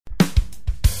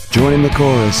Join in the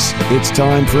chorus. It's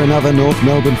time for another North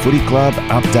Melbourne Footy Club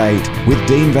update with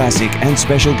Dean Vasic and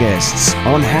special guests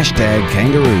on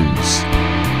 #Kangaroos.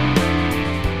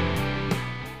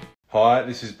 Hi,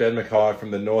 this is Ben Mackay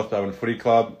from the North Melbourne Footy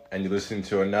Club, and you're listening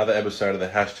to another episode of the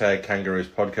 #Kangaroos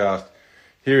podcast.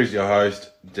 Here is your host,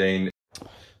 Dean.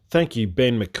 Thank you,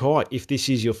 Ben Mackay. If this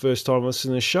is your first time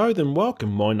listening to the show, then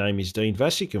welcome. My name is Dean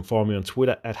Vasic. You can find me on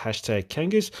Twitter at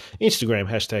 #Kangaroos, Instagram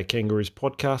 #Kangaroos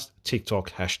Podcast,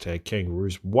 TikTok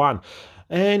 #Kangaroos1.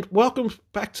 And welcome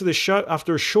back to the show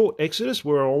after a short exodus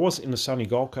where I was in the sunny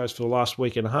Gold Coast for the last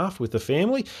week and a half with the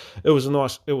family. It was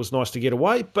nice to get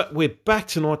away, but we're back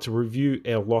tonight to review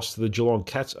our loss to the Geelong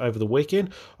Cats over the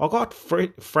weekend. I got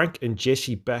Frank and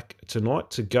Jesse back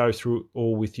tonight to go through it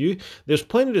all with you. There's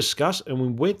plenty to discuss, and we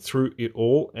went through it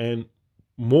all and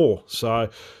more. So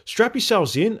strap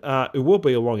yourselves in. It will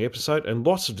be a long episode and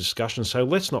lots of discussion, so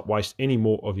let's not waste any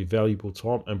more of your valuable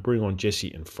time and bring on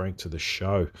Jesse and Frank to the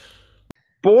show.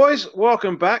 Boys,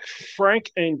 welcome back,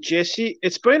 Frank and Jesse.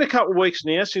 It's been a couple of weeks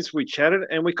now since we chatted,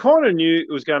 and we kind of knew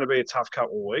it was going to be a tough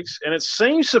couple of weeks. And it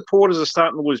seems supporters are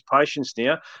starting to lose patience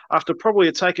now after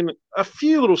probably taking a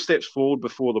few little steps forward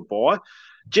before the bye.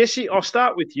 Jesse, I'll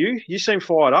start with you. You seem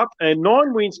fired up, and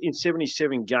 9 wins in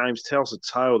 77 games tells a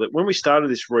tale that when we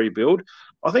started this rebuild,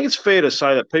 I think it's fair to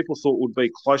say that people thought we'd be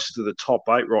closer to the top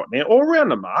 8 right now, or around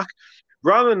the mark.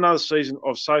 Rather than another season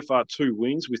of so far 2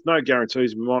 wins with no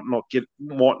guarantees we might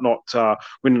not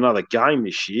win another game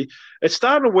this year, it's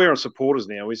starting to wear on supporters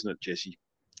now, isn't it, Jesse?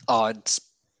 Oh,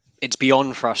 it's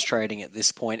beyond frustrating at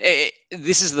this point.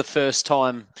 This is the first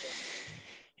time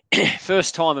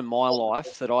in my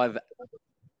life that I've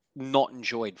not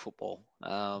enjoyed football.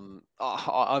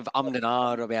 I've ummed and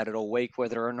ahed about it all week,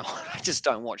 whether or not I just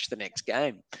don't watch the next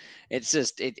game. It's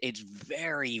just it's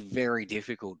very, very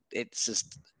difficult. It's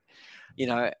just. You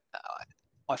know,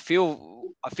 I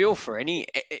feel for any.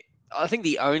 I think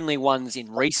the only ones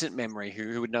in recent memory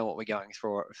who would know what we're going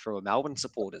through are Melbourne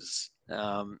supporters.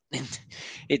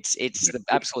 It's the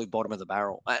absolute bottom of the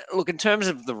barrel. Look, in terms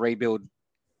of the rebuild,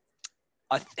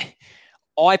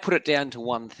 I put it down to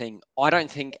one thing. I don't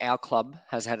think our club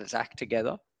has had its act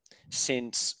together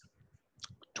since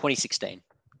 2016.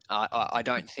 I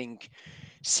don't think.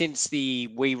 Since we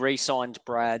re-signed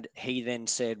Brad, he then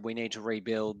said we need to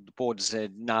rebuild. The board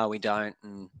said no, we don't,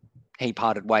 and he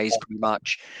parted ways pretty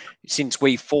much. Since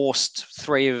we forced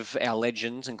 3 of our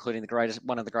legends, including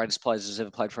one of the greatest players who's ever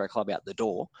played for our club, out the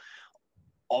door,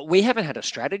 we haven't had a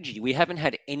strategy. We haven't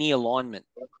had any alignment.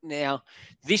 Now,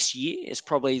 this year is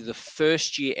probably the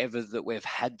first year ever that we've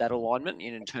had that alignment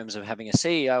in terms of having a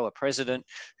CEO, a president,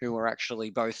 who are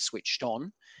actually both switched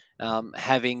on.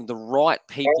 Having the right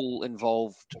people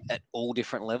involved at all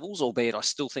different levels, albeit I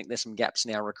still think there's some gaps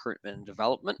in our recruitment and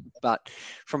development. But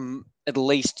from at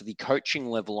least the coaching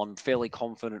level, I'm fairly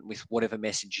confident with whatever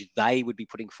message they would be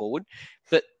putting forward.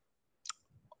 But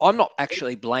I'm not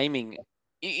actually blaming,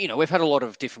 we've had a lot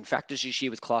of different factors this year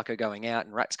with Clarko going out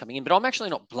and Rats coming in, but I'm actually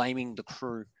not blaming the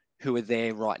crew who are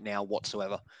there right now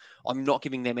whatsoever. I'm not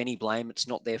giving them any blame. It's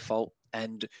not their fault.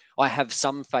 And I have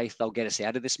some faith they'll get us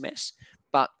out of this mess.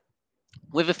 But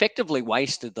we've effectively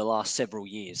wasted the last several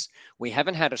years. We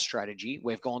haven't had a strategy.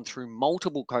 We've gone through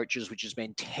multiple coaches, which has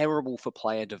been terrible for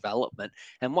player development.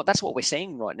 And that's what we're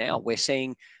seeing right now. We're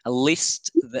seeing a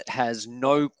list that has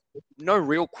no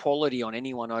real quality on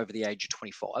anyone over the age of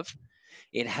 25.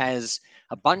 It has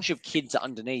a bunch of kids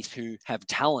underneath who have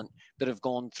talent that have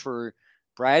gone through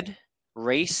Brad,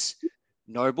 Reese,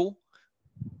 Noble,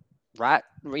 Rat,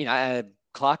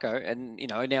 Clarko, and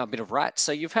now a bit of Rats.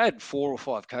 So you've had 4 or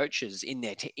 5 coaches in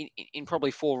there in probably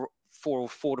four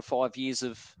to 5 years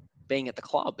of being at the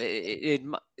club.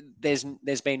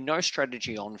 There's been no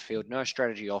strategy on field, no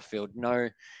strategy off field,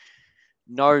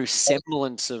 no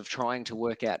semblance of trying to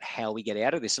work out how we get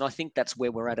out of this. And I think that's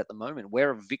where we're at the moment.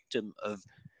 We're a victim of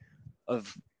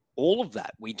all of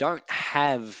that. We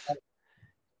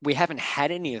haven't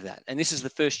had any of that, and this is the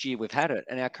first year we've had it.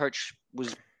 And our coach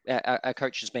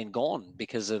has been gone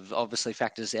because of obviously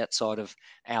factors outside of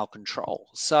our control.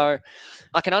 So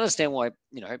I can understand why,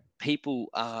 people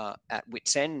are at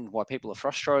wit's end, why people are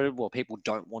frustrated, why people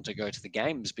don't want to go to the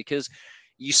games, because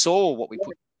you saw what we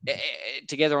put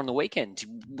together on the weekend.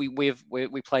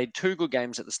 We played 2 good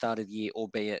games at the start of the year,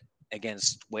 albeit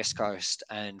against West Coast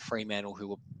and Fremantle, who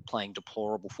were playing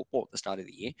deplorable football at the start of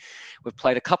the year. We've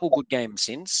played a couple good games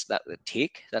since that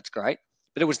tick. That's great.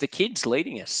 But it was the kids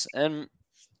leading us. And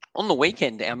on the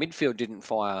weekend, our midfield didn't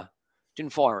fire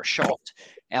a shot.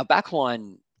 Our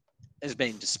backline has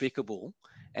been despicable.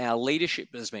 Our leadership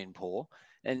has been poor.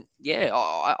 And yeah,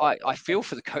 I feel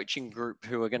for the coaching group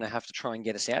who are going to have to try and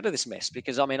get us out of this mess,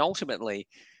 because ultimately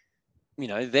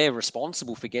they're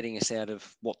responsible for getting us out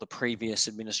of what the previous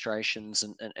administrations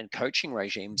and coaching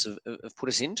regimes have put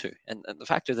us into. And the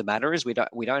fact of the matter is we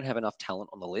don't have enough talent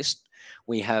on the list.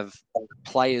 We have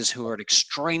players who are at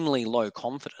extremely low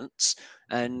confidence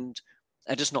and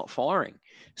are just not firing.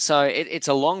 So it's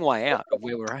a long way out of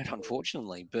where we're at,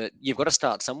 unfortunately. But you've got to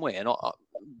start somewhere. And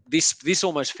this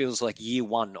almost feels like year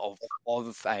one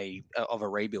of a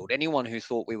rebuild. Anyone who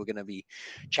thought we were going to be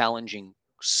challenging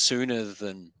sooner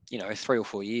than 3 or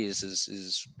 4 years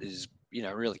is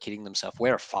really kidding themselves.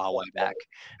 We're a far way back.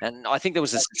 And I think there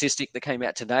was a statistic that came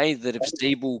out today that if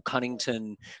Zeeble,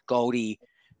 Cunnington, Goldie,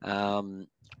 and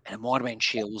it might have been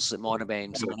Shields, it might have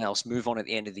been someone else, move on at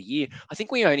the end of the year, I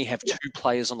think we only have 2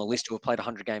 players on the list who have played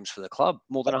 100 games for the club,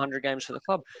 more than 100 games for the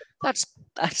club.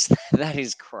 That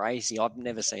is crazy. I've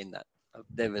never seen that.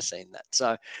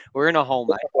 So we're in a hole,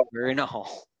 mate. We're in a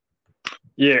hole.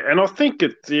 Yeah, and I think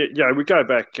we go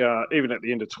back even at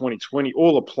the end of 2020,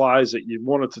 all the players that you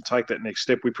wanted to take that next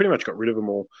step, we pretty much got rid of them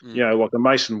all. Like the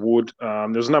Mason Wood, there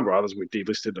was a number of others we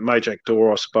delisted, the Majak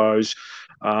Door, I suppose,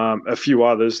 a few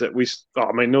others that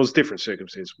there was different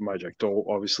circumstances for Majak Door,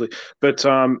 obviously, but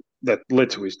that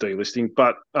led to his delisting.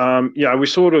 But, we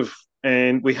sort of,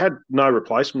 and we had no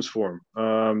replacements for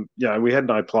him. We had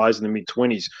no players in the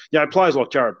mid-20s. Players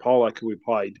like Jared Polak, who we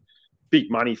played big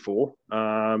money for,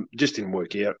 just didn't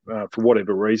work out for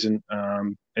whatever reason.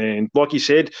 And like you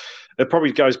said, it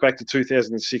probably goes back to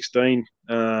 2016,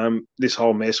 this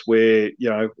whole mess where,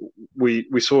 we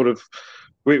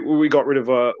got rid of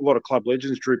a lot of club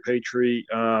legends, Drew Petrie,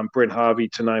 Brent Harvey,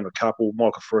 to name a couple,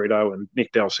 Michael Frito and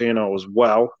Nick Dalsano as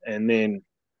well. And then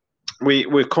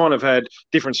we've kind of had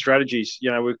different strategies.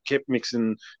 We've kept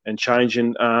mixing and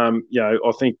changing. I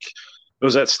think it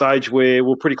was that stage where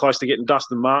we're pretty close to getting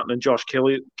Dustin Martin and Josh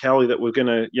Kelly that were going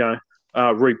to,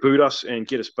 reboot us and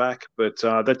get us back. But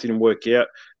that didn't work out.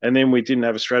 And then we didn't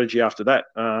have a strategy after that,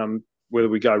 whether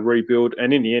we go rebuild.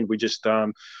 And in the end, we just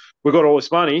we got all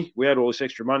this money. We had all this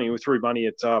extra money. We threw money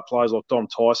at players like Dom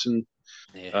Tyson.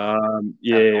 There's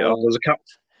a couple.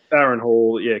 Aaron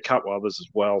Hall, a couple others as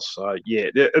well. So,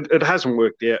 it hasn't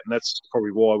worked out, and that's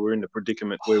probably why we're in the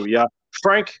predicament where we are.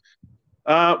 Frank,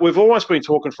 we've almost been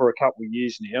talking for a couple of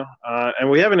years now, and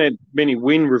we haven't had many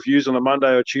win reviews on a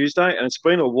Monday or Tuesday, and it's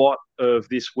been a lot of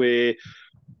this where,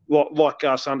 like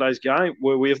Sunday's game,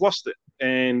 where we have lost it,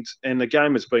 and the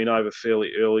game has been over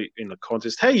fairly early in the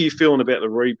contest. How are you feeling about the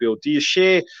rebuild? Do you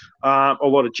share a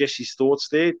lot of Jesse's thoughts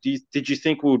there? Did you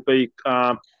think we would be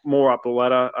more up the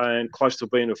ladder and close to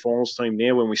being a finals team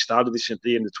now when we started this at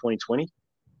the end of 2020?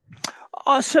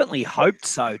 I certainly hoped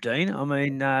so, Dean. I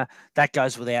mean, that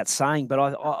goes without saying, but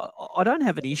I don't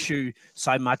have an issue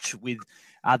so much with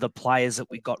the players that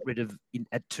we got rid of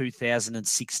at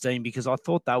 2016 because I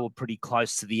thought they were pretty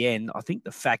close to the end. I think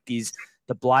the fact is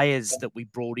the players that we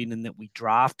brought in and that we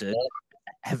drafted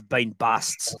have been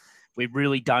busts. We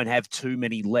really don't have too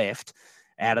many left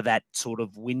out of that sort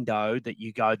of window that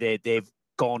you go there. They've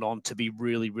gone on to be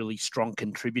really, really strong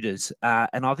contributors.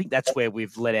 And I think that's where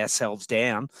we've let ourselves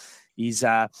down is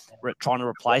trying to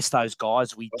replace those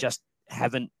guys. We just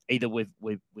haven't, either we've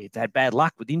had bad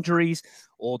luck with injuries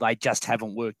or they just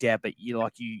haven't worked out. But you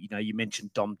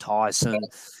mentioned Dom Tyson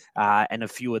and a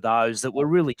few of those that were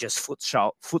really just foot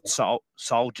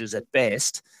soldiers at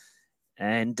best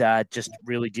and just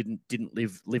really didn't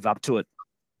live up to it.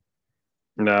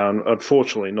 No,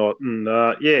 unfortunately not. And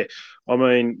 9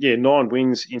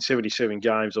 wins in 77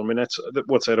 games. I mean,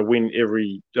 what's that, a win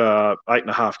every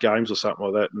 8.5 games or something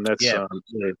like that. And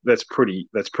that's pretty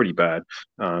bad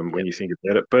when you think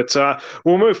about it. But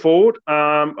we'll move forward.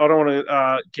 I don't want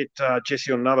to get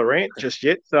Jesse on another rant just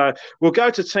yet. So we'll go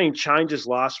to team changes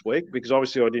last week because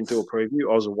obviously I didn't do a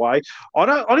preview. I was away.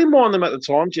 I didn't mind them at the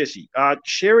time, Jesse.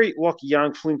 Sherry, Lockie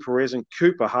Young, Flynn Perez, and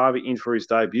Cooper Harvey in for his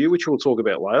debut, which we'll talk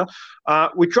about later.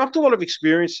 We dropped a lot of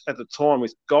experience at the time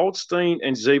with Goldstein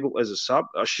and Zeeble as a sub.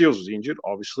 Shields was injured,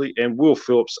 obviously, and Will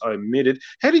Phillips omitted.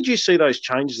 How did you see those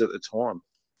changes at the time?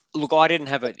 Look, I didn't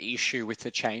have an issue with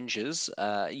the changes.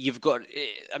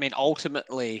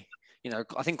 Ultimately,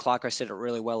 I think Clarko said it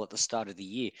really well at the start of the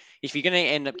year. If you're going to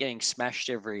end up getting smashed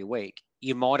every week,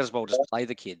 you might as well just play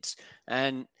the kids.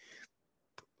 And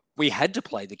we had to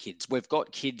play the kids. We've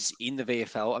got kids in the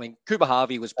VFL. I mean, Cooper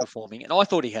Harvey was performing, and I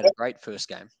thought he had a great first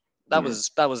game. That was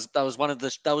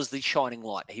the shining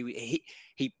light.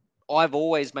 I've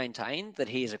always maintained that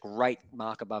he is a great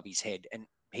mark above his head, and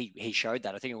he showed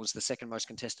that. I think it was the second most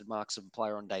contested marks of a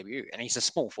player on debut, and he's a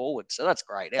small forward, so that's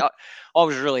great. I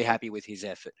was really happy with his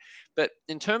effort. But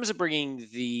in terms of bringing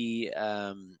the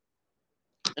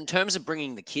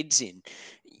kids in,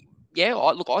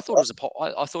 I thought it was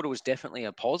I thought it was definitely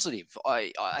a positive.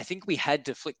 I think we had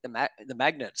to flick the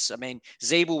magnets. I mean,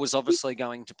 Zeeble was obviously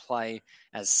going to play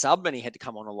as sub, and he had to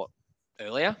come on a lot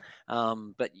earlier.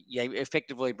 But yeah,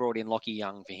 effectively brought in Lockie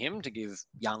Young for him to give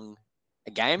Young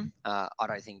a game. I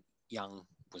don't think Young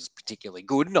was particularly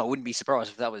good, and I wouldn't be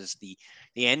surprised if that was the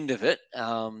end of it.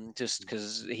 Just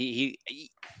because he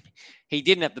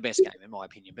didn't have the best game in my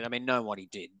opinion, but I mean, know what he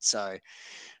did. So.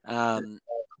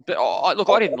 But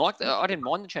I didn't like that. I didn't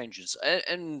mind the changes,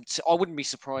 and I wouldn't be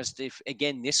surprised if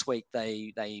again this week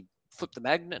they flip the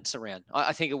magnets around.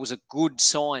 I think it was a good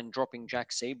sign dropping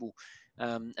Jack Siebel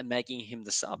and making him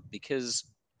the sub, because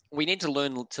we need to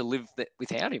learn to live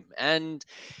without him. And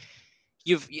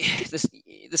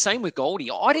the same with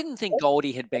Goldie. I didn't think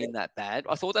Goldie had been that bad.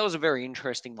 I thought that was a very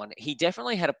interesting one. He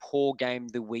definitely had a poor game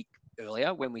the week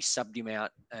earlier when we subbed him out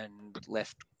and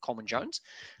left Coleman Jones.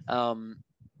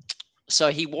 So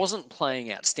he wasn't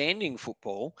playing outstanding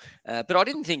football, but I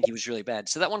didn't think he was really bad.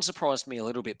 So that one surprised me a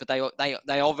little bit. But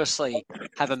they obviously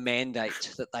have a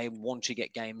mandate that they want to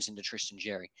get games into Tristan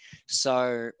Jerry.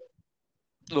 So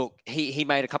look, he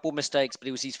made a couple of mistakes, but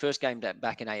it was his first game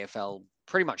back in AFL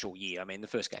pretty much all year. I mean, the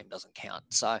first game doesn't count.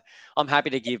 So I'm happy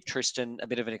to give Tristan a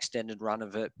bit of an extended run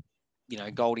of it.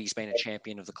 Goldie's been a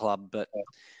champion of the club, but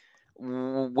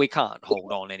we can't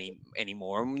hold on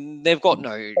anymore. They've got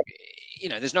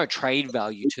there's no trade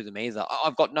value to them either.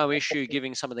 I've got no issue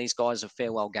giving some of these guys a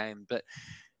farewell game, but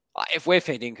if we're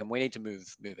fair income, we need to move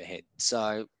ahead.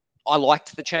 So I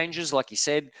liked the changes, like you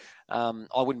said. I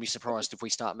wouldn't be surprised if we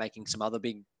start making some other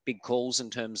big calls in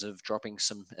terms of dropping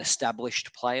some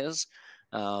established players.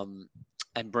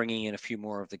 And bringing in a few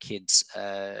more of the kids,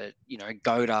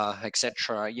 Goda,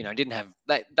 etc. Didn't have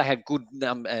they had good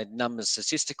numbers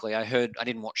statistically. I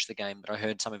didn't watch the game, but I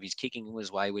heard some of his kicking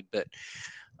was wayward. But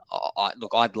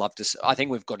I'd love to. I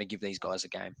think we've got to give these guys a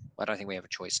game. I don't think we have a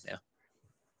choice now.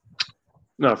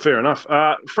 No, fair enough.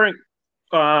 Frank,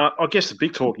 I guess the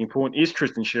big talking point is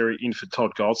Tristan Sherry in for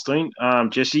Todd Goldstein.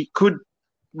 Jesse, could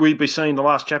we be seeing the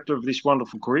last chapter of this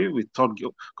wonderful career with Todd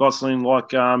Goldstein, like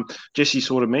Jesse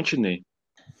sort of mentioned there?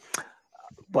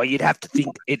 Well, you'd have to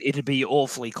think it'd be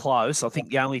awfully close. I think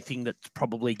the only thing that's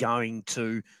probably going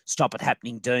to stop it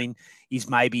happening, Dean, is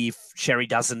maybe if Sherry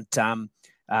doesn't come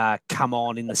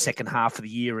on in the second half of the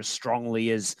year as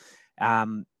strongly as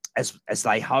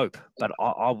they hope. But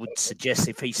I would suggest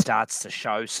if he starts to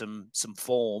show some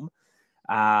form,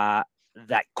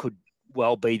 that could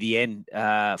well be the end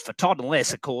for Todd,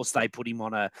 unless, of course, they put him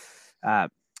on a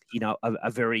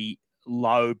very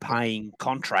low-paying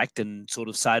contract and sort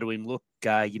of say to him, look,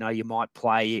 you might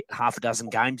play half a dozen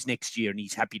games next year and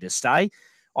he's happy to stay.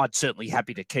 I'd certainly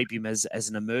happy to keep him as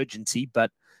an emergency,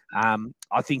 but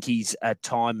I think his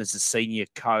time as a senior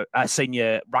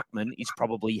ruckman is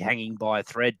probably hanging by a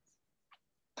thread.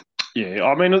 Yeah,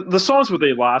 I mean, the signs were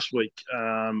there last week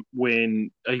when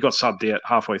he got subbed out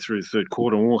halfway through the third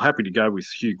quarter, and we were happy to go with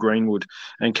Hugh Greenwood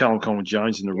and Callum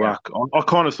Coleman-Jones in the ruck. I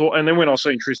kind of thought, and then when I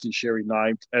seen Tristan Sherry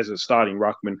named as a starting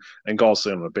ruckman and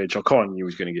Goldstein on the bench, I kind of knew he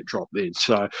was going to get dropped there.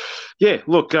 So, yeah,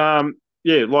 look,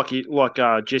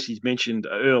 like Jesse's mentioned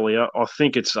earlier, I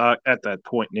think it's at that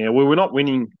point now where we're not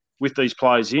winning with these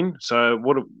players in. So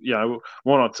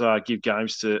why not give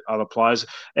games to other players?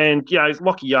 And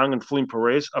Lockie Young and Flynn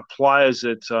Perez are players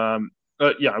that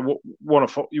we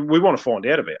want to find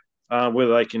out about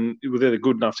whether they're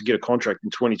good enough to get a contract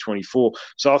in 2024.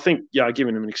 So I think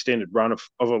giving them an extended run of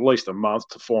at least a month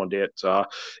to find out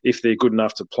if they're good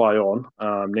enough to play on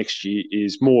next year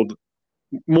is more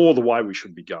the way we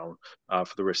should be going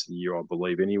for the rest of the year, I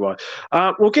believe, anyway.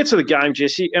 We'll get to the game,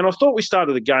 Jesse, and I thought we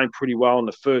started the game pretty well in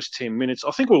the first 10 minutes.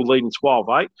 I think we were leading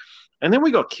 12-8, and then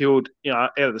we got killed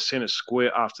out of the centre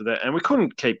square after that, and we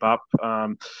couldn't keep up,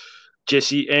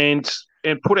 Jesse, and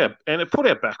it put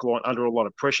our back line under a lot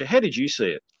of pressure. How did you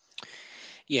see it?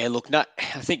 Yeah, look, I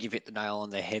think you've hit the nail on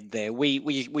the head there.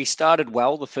 We started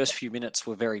well. The first few minutes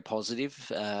were very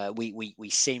positive. We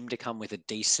seemed to come with a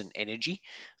decent energy,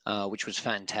 which was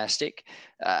fantastic.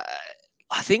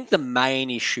 I think the main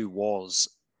issue was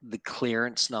the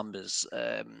clearance numbers.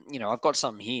 I've got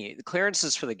some here. The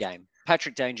clearances for the game.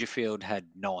 Patrick Dangerfield had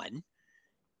 9,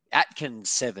 Atkins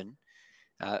 7.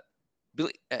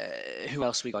 Billy, who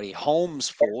else we got here? Holmes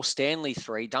 4, Stanley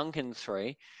 3, Duncan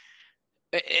 3.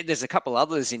 There's a couple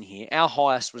others in here. Our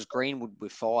highest was Greenwood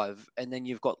with 5. And then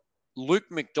you've got Luke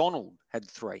McDonald had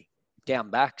 3 down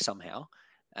back somehow.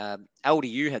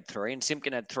 LDU had 3 and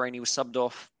Simpkin had 3 and he was subbed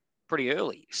off pretty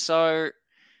early. So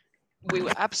we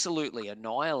were absolutely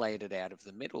annihilated out of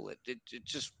the middle. It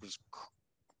just was.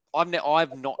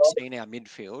 I've not seen our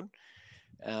midfield,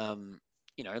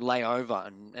 lay over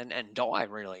and die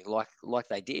really like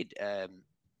they did.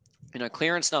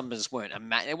 Clearance numbers weren't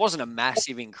it wasn't a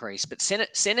massive increase, but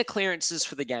center clearances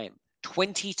for the game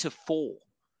 20-4.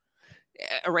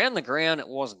 Around the ground, it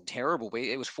wasn't terrible.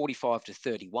 It was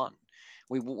 45-31.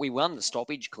 We won the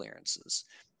stoppage clearances,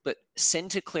 but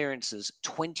center clearances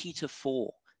 20-4.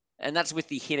 And that's with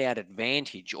the hit out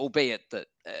advantage, albeit that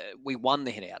we won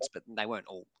the hit outs, but they weren't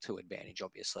all to advantage,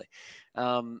 obviously.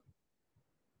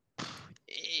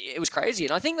 It was crazy.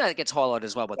 And I think that gets highlighted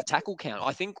as well by the tackle count.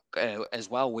 I think as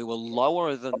well, we were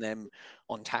lower than them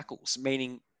on tackles,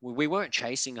 meaning we weren't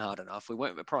chasing hard enough. We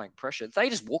weren't applying pressure. They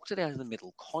just walked it out of the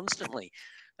middle constantly.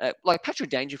 Like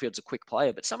Patrick Dangerfield's a quick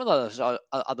player, but some of those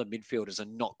other midfielders are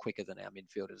not quicker than our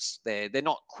midfielders. They're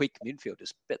not quick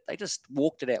midfielders, but they just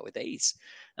walked it out with ease.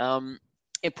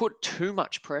 It put too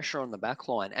much pressure on the back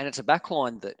line, and it's a back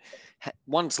line that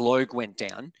once Logue went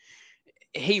down,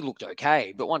 he looked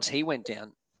okay, but once he went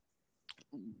down,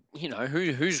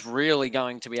 who's really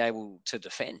going to be able to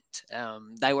defend?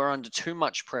 They were under too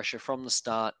much pressure from the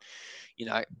start.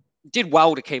 Did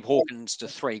well to keep Hawkins to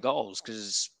 3 goals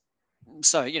because.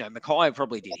 So, Mackay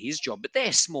probably did his job, but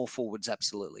their small forwards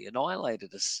absolutely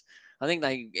annihilated us. I think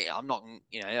I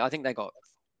think they got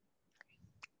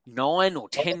 9 or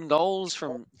 10 goals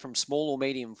from small or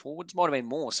medium forwards. Might have been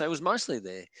more. So it was mostly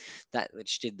that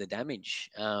which did the damage.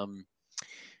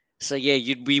 So, yeah,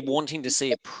 you'd be wanting to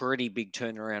see a pretty big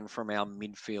turnaround from our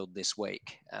midfield this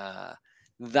week.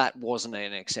 That wasn't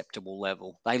an acceptable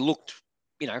level. They looked,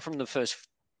 from the first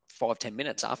 5-10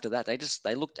 minutes after that,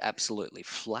 they looked absolutely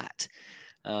flat.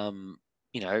 I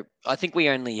think we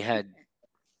only had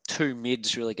 2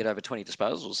 mids really get over 20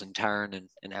 disposals, and Taran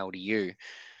and LDU.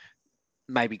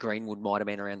 Maybe Greenwood might have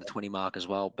been around the 20 mark as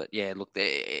well. But yeah, look,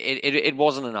 it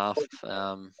wasn't enough.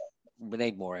 We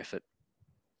need more effort.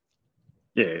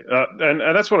 Yeah, and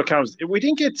that's what it comes. We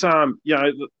didn't get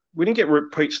we didn't get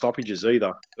repeat stoppages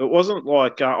either. It wasn't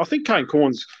like I think Kane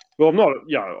Corns. Well, I'm not.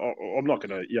 I'm not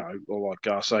going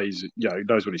to say he's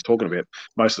knows what he's talking about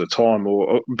most of the time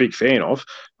or a big fan of.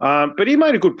 But he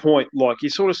made a good point. Like he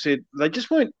sort of said, they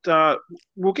just weren't.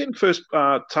 We're getting first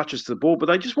touches to the ball, but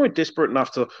they just weren't desperate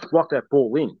enough to lock that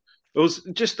ball in. It was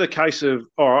just a case of,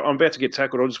 all right, I'm about to get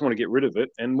tackled. I just want to get rid of it,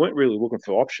 and weren't really looking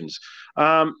for options.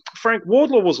 Frank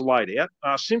Wardlaw was laid out.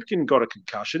 Simpkin got a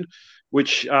concussion,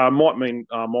 which might mean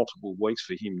multiple weeks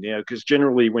for him now, because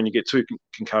generally when you get 2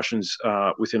 concussions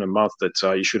within a month, that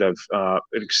you should have an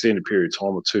extended period of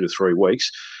time of 2 to 3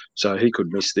 weeks. So he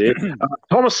could miss there.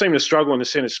 Thomas seemed to struggle in the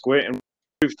centre square and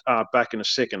moved back in the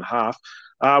second half.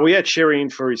 We had Sherry in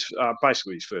for his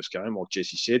basically his first game, like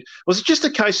Jesse said. Was it just a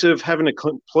case of having a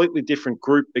completely different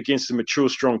group against a mature,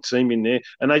 strong team in there,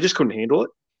 and they just couldn't handle it?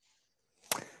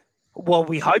 Well,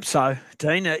 we hope so,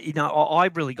 Dean. I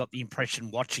really got the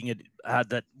impression watching it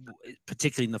that,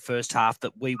 particularly in the first half,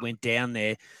 that we went down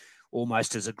there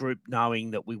almost as a group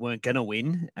knowing that we weren't going to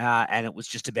win, and it was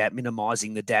just about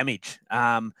minimising the damage.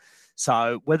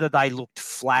 So whether they looked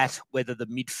flat, whether the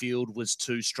midfield was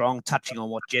too strong, touching on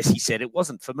what Jesse said, it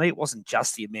wasn't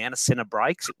just the amount of centre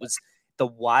breaks. It was the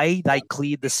way they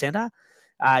cleared the centre,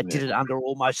 did it under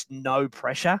almost no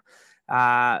pressure.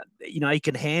 He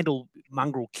can handle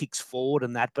mongrel kicks forward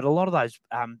and that, but a lot of those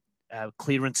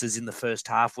clearances in the first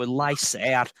half were lace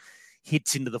out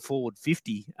hits into the forward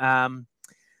 50.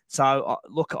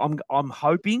 Look, I'm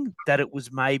hoping that it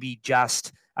was maybe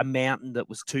just a mountain that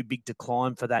was too big to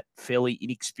climb for that fairly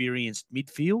inexperienced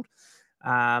midfield.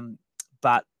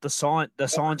 But the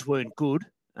signs weren't good.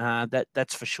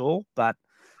 That's for sure. But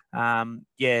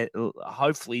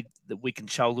hopefully that we can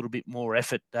show a little bit more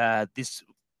effort this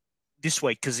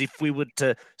week, because if we were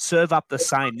to serve up the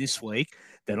same this week,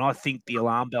 then I think the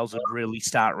alarm bells would really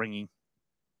start ringing.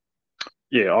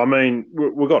 Yeah, I mean,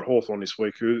 we've got Hawthorn this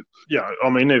week who,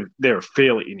 they're a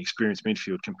fairly inexperienced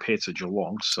midfield compared to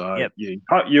Geelong. So, yep.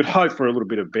 You'd hope for a little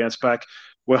bit of bounce back.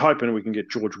 We're hoping we can get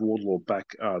George Wardlaw back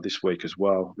this week as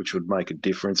well, which would make a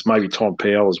difference. Maybe Tom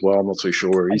Powell as well. I'm not too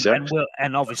sure where he's at.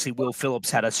 And obviously Will Phillips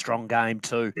had a strong game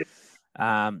too.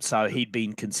 So he'd be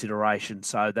in consideration.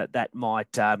 So that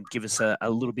might give us a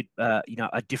little bit,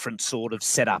 a different sort of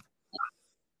setup.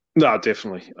 No,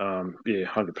 definitely.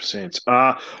 100%.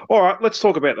 All right, let's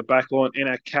talk about the backline and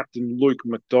our captain, Luke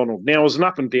McDonald. Now, it was an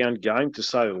up-and-down game, to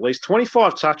say the least.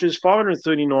 25 touches,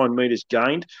 539 metres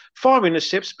gained, 5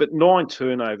 intercepts, but 9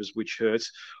 turnovers, which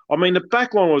hurts. I mean, the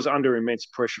backline was under immense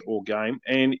pressure all game,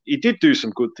 and he did do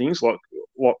some good things, like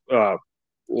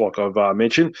I've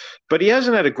mentioned, but he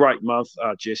hasn't had a great month,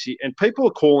 Jesse, and people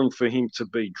are calling for him to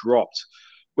be dropped.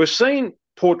 We've seen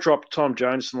Port dropped Tom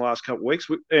Jones in the last couple of weeks,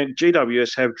 and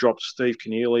GWS have dropped Steve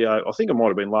Cornelio. I think it might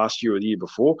have been last year or the year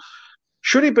before.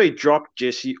 Should he be dropped,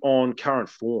 Jesse, on current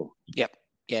form? Yep.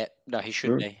 Yeah. No, he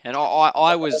should be. And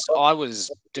I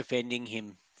was defending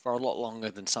him for a lot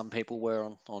longer than some people were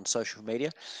on social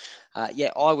media.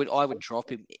 I would drop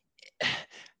him.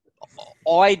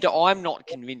 I'm not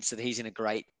convinced that he's in a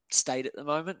great state at the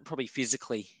moment, probably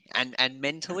physically and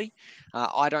mentally.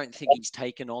 I don't think he's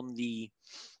taken on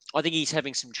I think he's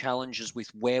having some challenges with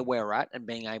where we're at and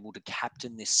being able to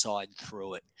captain this side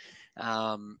through it.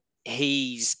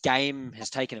 His game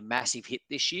has taken a massive hit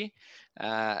this year.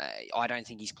 I don't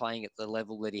think he's playing at the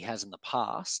level that he has in the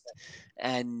past.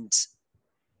 And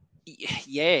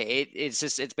yeah,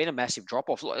 it's been a massive drop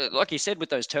off. Like you said, with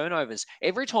those turnovers,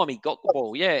 every time he got the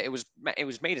ball, it was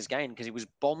meters gained because he was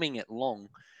bombing it long,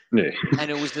 Yeah. and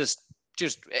it was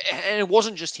and it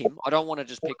wasn't just him. I don't want to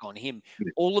just pick on him.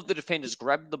 All of the defenders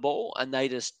grabbed the ball and they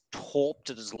just torped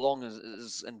it as long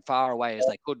as and far away as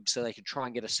they could, so they could try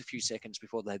and get us a few seconds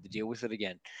before they had to deal with it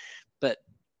again. But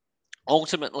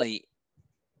ultimately,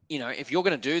 if you're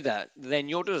going to do that, then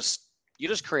you're just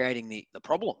creating the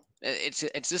problem.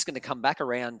 It's just going to come back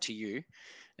around to you.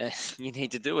 You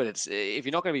need to do it. If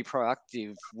you're not going to be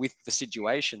proactive with the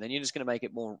situation, then you're just going to make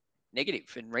it more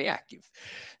negative and reactive.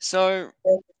 So,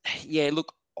 yeah,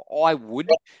 look, I would.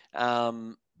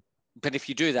 But if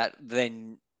you do that,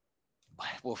 then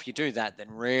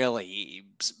really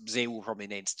Z will probably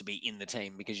needs to be in the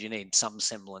team, because you need some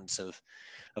semblance of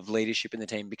leadership in the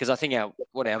team. Because I think our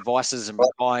vices are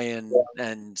Mackay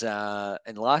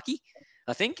and Larky,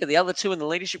 I think, are the other two in the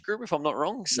leadership group, if I'm not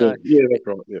wrong. So yeah, that's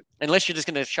right. Yeah. unless you're just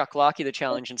going to chuck Larky the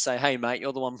challenge and say, hey, mate,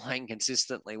 you're the one playing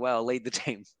consistently well, lead the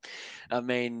team. I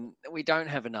mean, we don't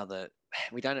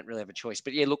really have a choice.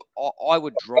 But yeah, look, I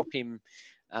would drop him.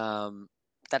 I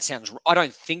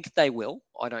don't think they will.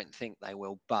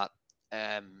 But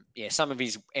some of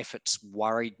his efforts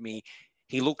worried me.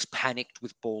 He looks panicked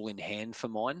with ball in hand for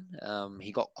mine.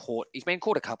 He got caught. He's been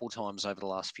caught a couple times over the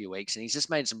last few weeks, and he's just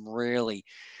made some really,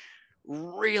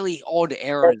 really odd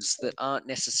errors that aren't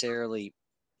necessarily,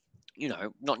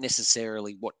 not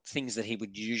necessarily what things that he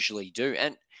would usually do.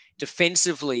 And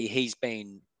defensively, he's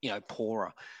been,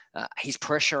 poorer. His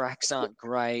pressure acts aren't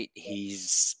great.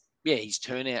 His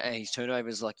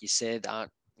turnovers, like you said, are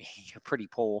pretty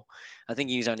poor. I think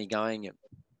he's only going at,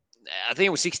 I think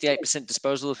it was 68%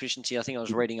 disposal efficiency. I think I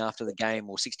was reading after the game,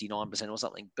 or 69% or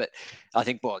something. But I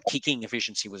think kicking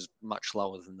efficiency was much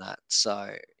lower than that.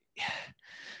 So,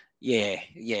 yeah.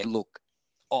 Look,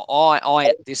 I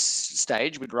at this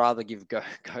stage would rather give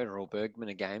Coda or Bergman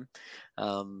a game.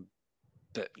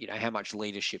 But how much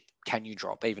leadership can you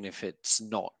drop, even if it's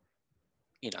not,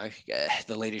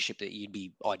 the leadership that you'd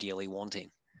be ideally wanting?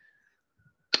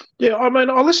 Yeah, I mean,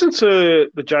 I listened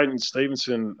to the Jaden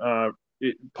Stevenson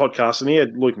podcast, and he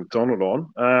had Luke McDonald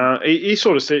on. He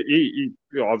sort of said he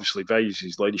obviously values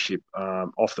his leadership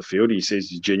off the field. He says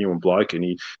he's a genuine bloke, and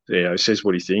he says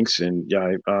what he thinks. And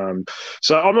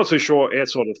so I'm not too sure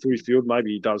outside of the footy field.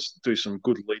 Maybe he does do some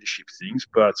good leadership things,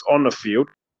 but on the field,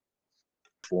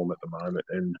 form at the moment,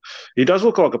 and he does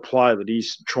look like a player that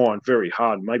is trying very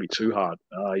hard, maybe too hard.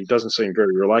 He doesn't seem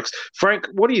very relaxed. Frank,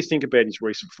 what do you think about his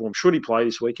recent form? Should he play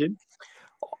this weekend?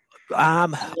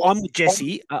 I'm with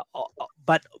Jesse,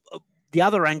 but the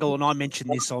other angle, and I mentioned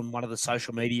this on one of the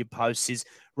social media posts, is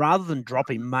rather than drop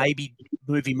him, maybe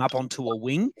move him up onto a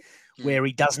wing where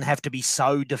he doesn't have to be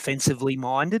so defensively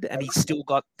minded, and he's still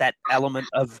got that element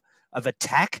of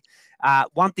attack.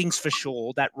 One thing's for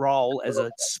sure, that role as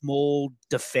a small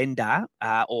defender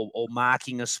or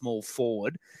marking a small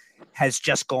forward has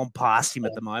just gone past him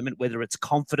at the moment, whether it's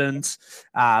confidence,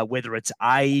 whether it's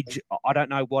age. I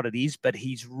don't know what it is, but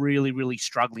he's really, really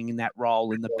struggling in that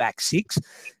role in the back six.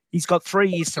 He's got 3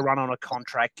 years to run on a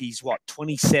contract. He's,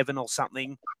 27 or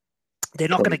something. They're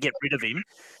not going to get rid of him.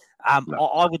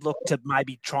 I would look to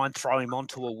maybe try and throw him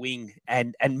onto a wing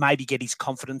and maybe get his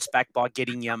confidence back by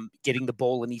getting the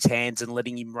ball in his hands and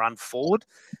letting him run forward.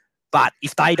 But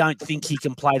if they don't think he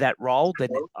can play that role, then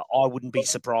I wouldn't be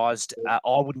surprised. I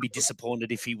wouldn't be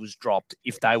disappointed if he was dropped,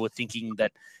 if they were thinking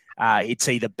that it's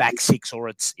either back six or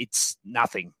it's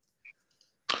nothing.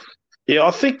 Yeah,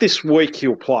 I think this week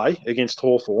he'll play against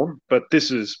Hawthorn, but this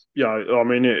is,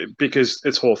 because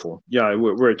it's Hawthorn.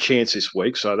 We're a chance this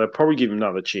week, so they'll probably give him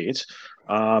another chance.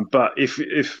 But if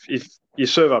you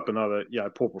serve up another,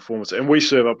 poor performance, and we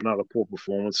serve up another poor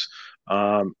performance,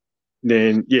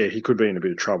 then he could be in a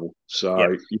bit of trouble.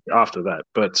 So after that,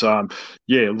 but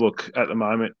look, at the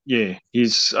moment, I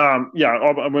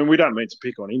mean, we don't mean to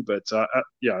pick on him, but I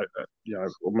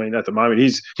mean, at the moment,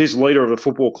 he's leader of a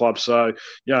football club, so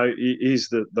he's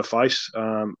the face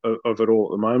of it all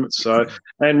at the moment. So,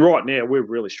 and right now, we're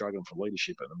really struggling for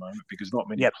leadership at the moment because not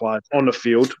many players on the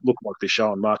field look like they're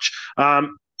showing much.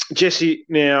 Jesse,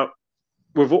 now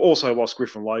we've also lost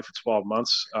Griffin Lowe for 12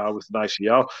 months with an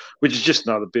ACL, which is just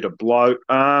another bit of blow.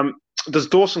 Does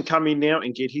Dawson come in now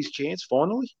and get his chance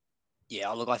finally? Yeah,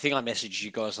 look, I think I messaged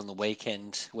you guys on the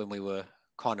weekend when we were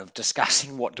kind of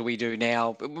discussing what do we do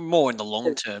now, but more in the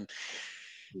long term.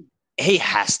 He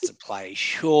has to play.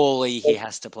 Surely he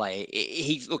has to play.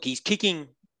 His kicking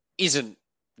isn't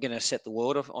going to set the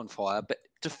world on fire, but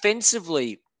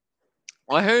defensively,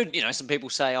 I heard, some people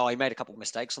say, he made a couple of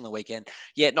mistakes on the weekend.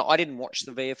 Yeah, no, I didn't watch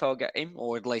the VFL game,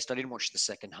 or at least I didn't watch the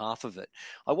second half of it.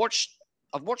 I've watched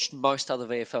most other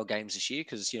VFL games this year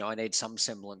because, I need some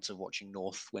semblance of watching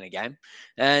North win a game.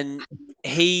 And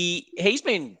he's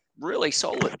been really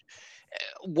solid.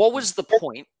 What was the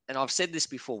point? And I've said this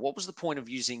before. What was the point of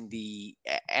using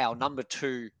our number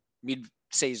 2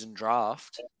 mid-season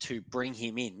draft to bring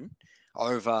him in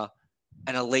over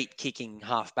an elite kicking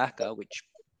half-backer, which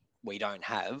we don't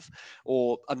have,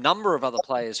 or a number of other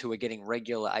players who are getting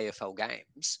regular AFL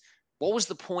games? What was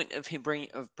the point of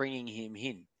bringing him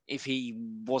in if he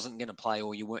wasn't going to play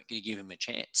or you weren't going to give him a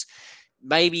chance?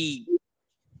 Maybe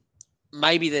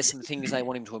there's some things they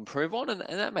want him to improve on, and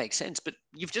that makes sense. But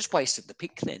you've just wasted the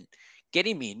pick then. Get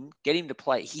him in, get him to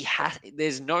play.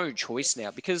 There's no choice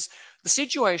now because the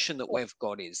situation that we've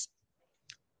got is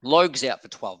Logue's out for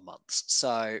 12 months.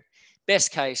 So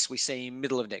best case, we see him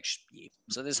middle of next year.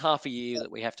 So there's half a year that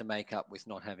we have to make up with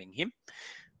not having him.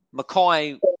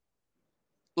 Mackay,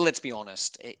 let's be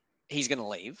honest, he's going to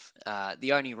leave.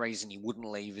 The only reason he wouldn't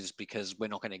leave is because we're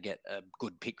not going to get a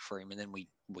good pick for him, and then we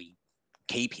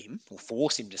keep him or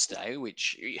force him to stay,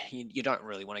 which you don't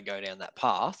really want to go down that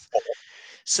path.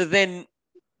 So then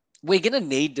we're going to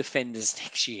need defenders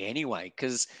next year anyway,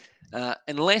 because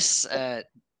unless you're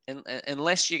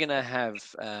going to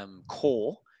have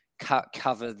Core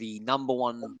cover the number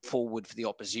 1 forward for the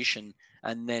opposition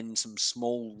and then some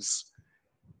smalls,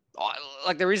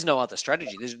 there is no other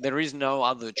strategy. There is no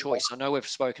other choice. I know we've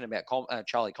spoken about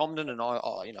Charlie Comden, and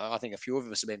I think a few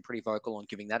of us have been pretty vocal on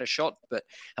giving that a shot. But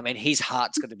I mean, his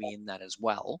heart's got to be in that as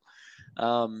well.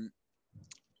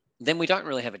 Then we don't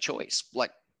really have a choice.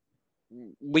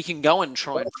 We can go and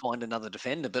try and find another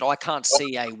defender, but I can't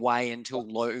see a way until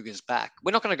Logue is back.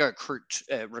 We're not going to go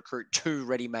recruit 2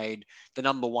 ready-made, the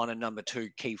number 1 and number 2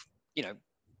 key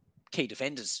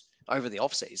defenders over the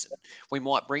off-season. We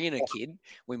might bring in a kid.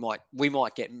 We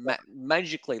might get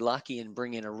magically lucky and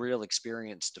bring in a real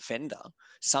experienced defender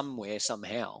somewhere,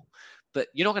 somehow. But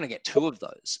you're not going to get 2 of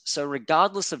those. So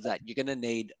regardless of that, you're going to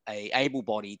need a able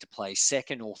body to play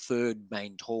second or third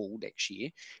main tall next year,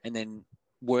 and then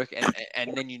work,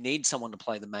 and then you need someone to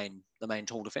play the main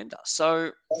tall defender.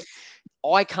 So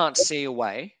I can't see a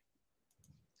way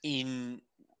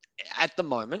at the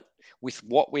moment with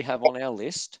what we have on our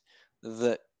list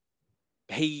that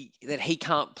he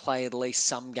can't play at least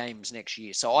some games next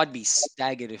year. So I'd be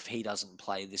staggered if he doesn't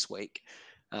play this week.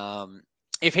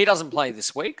 If he doesn't play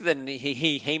this week, then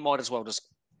he might as well just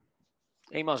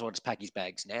pack his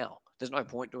bags now. There's no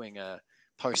point doing a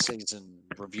postseason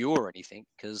review or anything,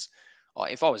 because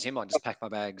if I was him, I'd just pack my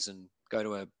bags and go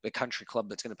to a country club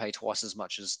that's going to pay twice as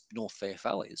much as North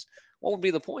VFL is. What would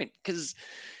be the point? Because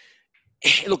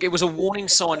look, it was a warning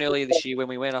sign earlier this year when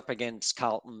we went up against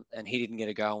Carlton and he didn't get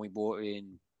a go and we brought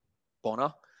in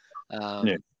Bonner.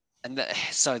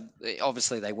 So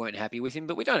obviously they weren't happy with him,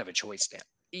 but we don't have a choice now.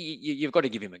 You've got to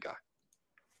give him a go.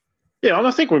 Yeah, and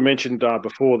I think we mentioned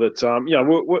before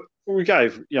that we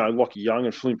gave Lockie Young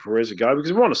and Flynn Perez a go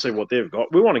because we want to see what they've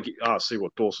got. We want to see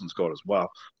what Dawson's got as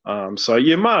well. So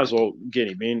you may as well get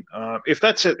him in. If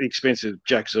that's at the expense of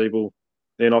Jack Zeeble,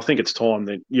 then I think it's time.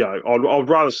 Then I'd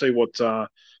rather see what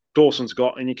Dawson's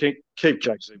got, and you can keep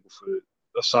Jack Zeeble for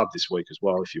a sub this week as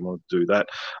well if you want to do that.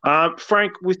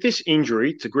 Frank, with this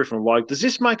injury to Griffin Logue, does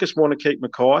this make us want to keep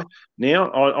Mackay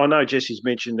now? I know Jesse's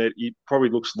mentioned that it probably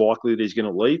looks likely that he's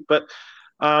going to leave, but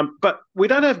we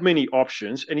don't have many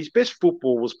options, and his best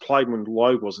football was played when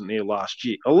Logue wasn't there last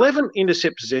year. 11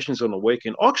 intercept possessions on the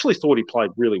weekend. I actually thought he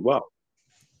played really well.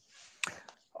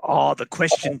 Oh, the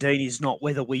question, Dean, is not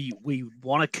whether we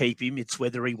want to keep him, it's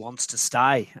whether he wants to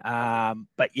stay.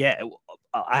 But yeah,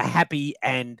 a happy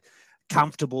and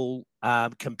comfortable,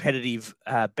 competitive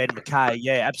Ben McKay.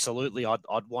 Yeah, absolutely.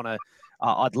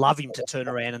 I'd love him to turn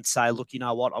around and say, look, you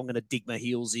know what? I'm going to dig my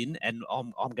heels in and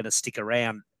I'm going to stick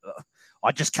around.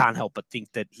 I just can't help but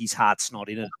think that his heart's not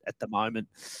in it at the moment.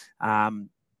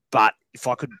 But if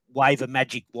I could wave a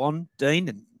magic wand, Dean,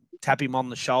 and tap him on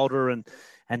the shoulder and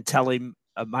tell him,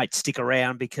 mate, stick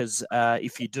around because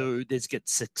if you do, there's get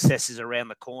successes around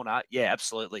the corner. Yeah,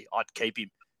 absolutely, I'd keep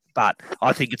him. But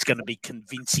I think it's going to be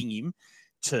convincing him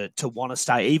to want to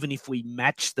stay, even if we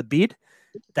match the bid.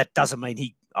 That doesn't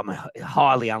mean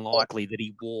highly unlikely that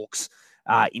he walks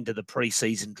into the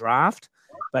preseason draft.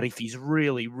 But if he's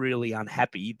really, really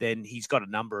unhappy, then he's got a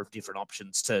number of different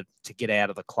options to get out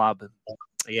of the club. And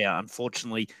yeah,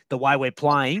 unfortunately, the way we're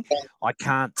playing, I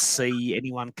can't see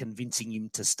anyone convincing him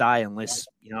to stay unless,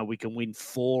 we can win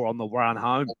 4 on the run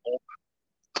home.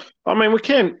 I mean, we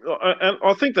can, and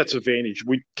I think that's advantage.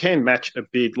 We can match a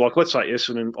bid, like let's say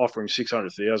Essendon offering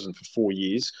 600,000 for 4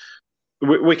 years.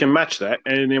 We can match that,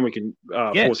 and then we can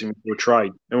force him into a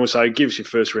trade, and we'll say, give us your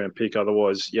first round pick.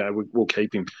 Otherwise, we'll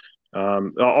keep him.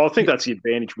 I think that's the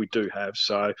advantage we do have.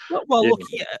 So, look,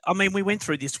 I mean, we went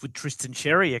through this with Tristan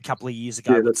Sherry a couple of years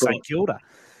ago with St Kilda.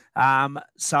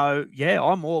 So yeah,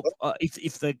 I'm all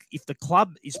if the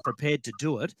club is prepared to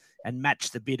do it and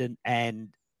match the bid and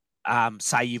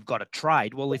say you've got a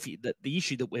trade. Well, if the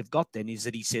issue that we've got then is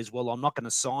that he says, well, I'm not going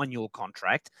to sign your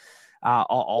contract.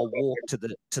 I'll walk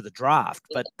to the draft,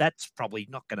 but that's probably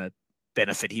not going to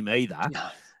benefit him either. No.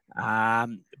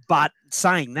 But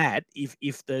saying that,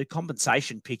 if the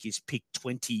compensation pick is pick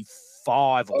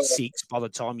 25 or 6 by the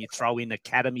time you throw in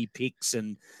academy picks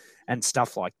and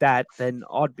stuff like that, then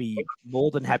I'd be more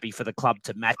than happy for the club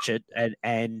to match it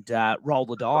and roll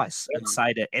the dice and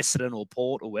say to Essendon or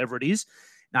Port or whoever it is,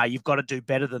 no, you've got to do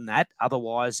better than that.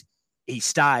 Otherwise, he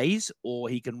stays or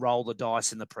he can roll the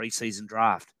dice in the preseason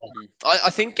draft. I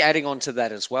think adding on to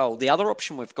that as well, the other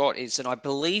option we've got is, and I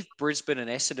believe Brisbane and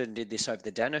Essendon did this over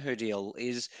the Danaher deal,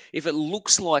 is if it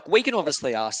looks like, we can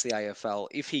obviously ask the AFL,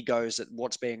 if he goes at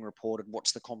what's being reported,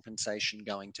 what's the compensation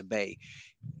going to be?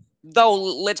 Though,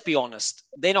 let's be honest,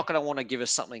 they're not going to want to give us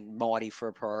something mighty for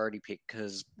a priority pick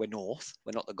because we're North,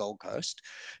 we're not the Gold Coast.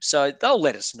 So they'll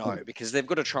let us know because they've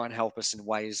got to try and help us in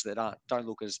ways that don't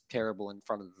look as terrible in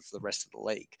front of the rest of the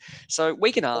league. So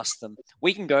we can ask them,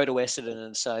 we can go to Essendon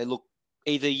and say, look,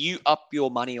 either you up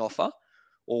your money offer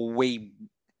or we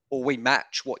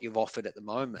match what you've offered at the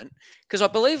moment. Because I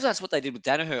believe that's what they did with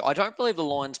Danaher. I don't believe the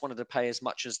Lions wanted to pay as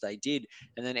much as they did.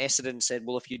 And then Essendon said,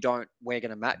 well, if you don't, we're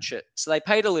going to match it. So they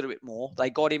paid a little bit more. They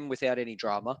got him without any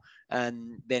drama.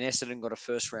 And then Essendon got a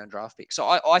first-round draft pick. So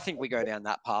I think we go down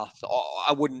that path.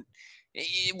 I wouldn't...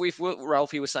 With what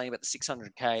Ralphie was saying about the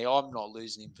 600K, I'm not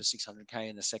losing him for 600K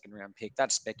in the second-round pick.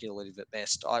 That's speculative at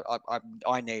best.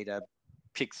 I need a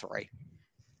pick 3.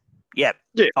 Yeah,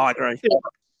 I agree. Yeah.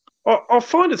 I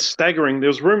find it staggering. There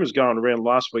was rumours going around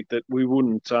last week that we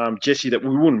wouldn't, Jesse, that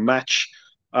we wouldn't match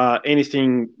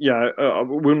anything. We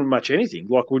wouldn't match anything.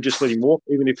 Like we'll just let him walk,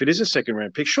 even if it is a second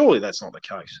round pick. Surely that's not the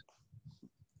case.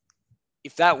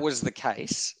 If that was the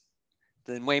case,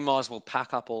 then we might as well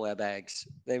pack up all our bags.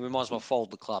 Then we might as well fold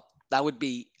the club. That would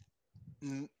be.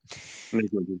 Yeah.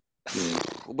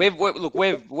 We've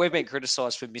been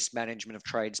criticised for mismanagement of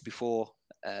trades before.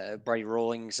 Brady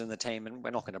Rawlings and the team, and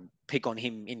we're not going to pick on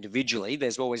him individually.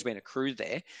 There's always been a crew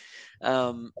there,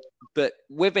 but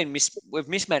we've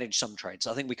mismanaged some trades.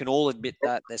 I think we can all admit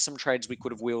that there's some trades we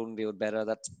could have wheeled and dealed better.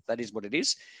 That is what it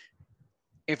is.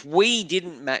 If we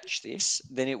didn't match this,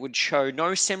 then it would show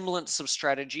no semblance of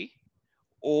strategy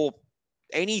or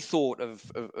any thought of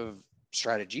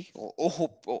strategy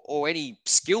or any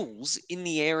skills in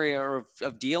the area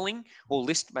of dealing or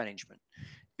list management,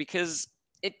 because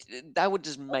that would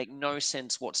just make no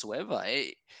sense whatsoever.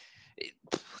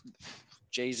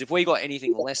 Geez, if we got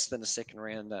anything less than a second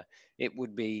rounder, it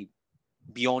would be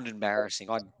beyond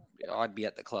embarrassing. I'd be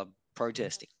at the club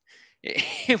protesting.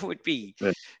 It would be,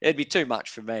 it'd be too much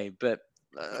for me. But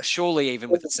surely, even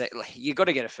with you got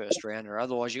to get a first rounder.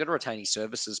 Otherwise, you got to retain his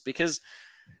services because,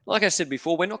 like I said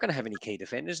before, we're not going to have any key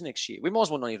defenders next year. We might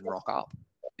as well not even rock up.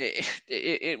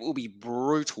 It will be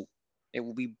brutal. It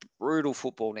will be brutal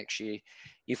football next year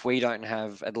if we don't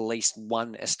have at least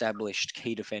one established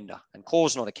key defender. And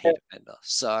Cor's not a key defender.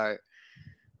 So,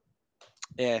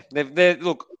 yeah,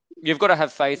 look, you've got to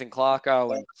have faith in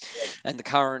Clarko and the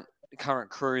current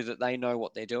crew that they know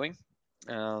what they're doing.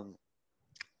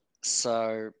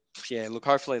 So, yeah, look,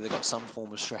 hopefully they've got some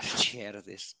form of strategy out of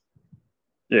this.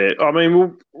 Yeah, I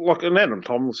mean, like an Adam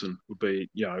Tomlinson would be,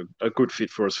 a good fit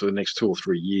for us for the next 2 or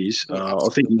 3 years. I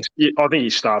think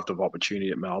he's starved of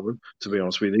opportunity at Melbourne. To be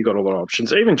honest with you, he got a lot of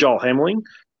options. Even Joel Hamling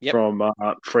from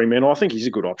Fremantle, I think he's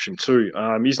a good option too.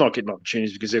 He's not getting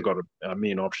opportunities because they've got a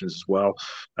million options as well.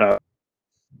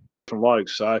 different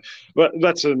loads. So, but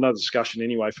that's another discussion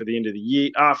anyway for the end of the year.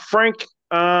 Frank,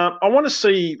 I want to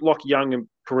see Lockie Young and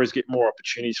Perez get more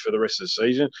opportunities for the rest of the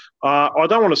season. I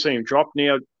don't want to see him drop.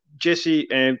 Now, Jesse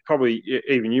and probably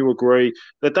even you agree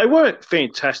that they weren't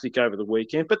fantastic over the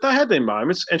weekend, but they had their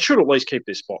moments and should at least keep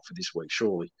their spot for this week,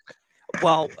 surely.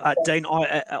 Well, Dean,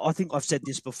 I think I've said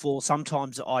this before.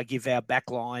 Sometimes I give our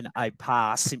backline a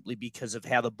pass simply because of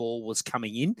how the ball was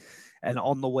coming in. And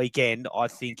on the weekend, I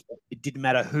think it didn't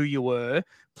matter who you were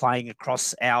playing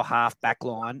across our half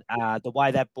backline. The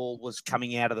way that ball was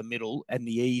coming out of the middle and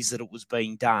the ease that it was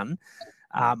being done,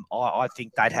 I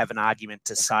think they'd have an argument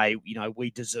to say, we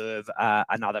deserve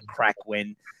another crack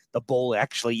when the ball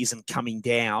actually isn't coming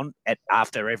down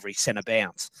after every centre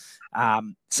bounce.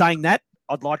 Saying that,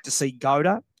 I'd like to see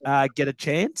Goda get a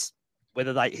chance.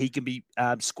 Whether he can be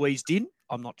squeezed in,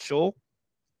 I'm not sure.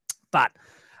 But,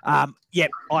 I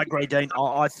agree, Dean.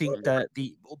 I think that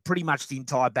pretty much the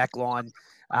entire back line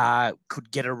could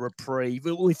get a reprieve.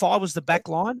 Well, if I was the back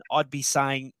line, I'd be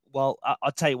saying, well,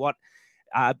 I'll tell you what,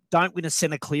 don't win a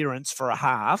centre clearance for a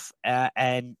half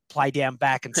and play down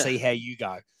back and see how you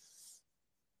go.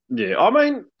 Yeah, I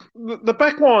mean, the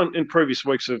back line in previous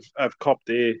weeks have copped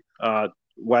their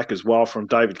whack as well from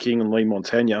David King and Lee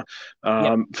Montagna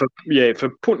for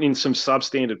putting in some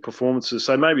substandard performances.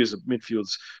 So maybe it's a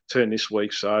midfield's turn this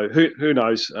week. So who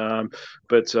knows? Look,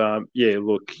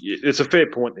 it's a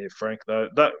fair point there, Frank. Though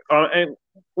and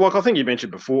like I think you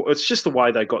mentioned before, it's just the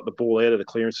way they got the ball out of the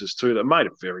clearances too that made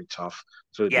it very tough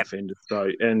for the defenders.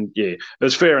 So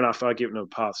it's fair enough. I give them a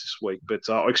pass this week, but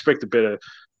I expect a better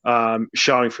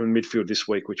showing from midfield this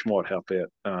week, which might help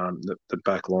out the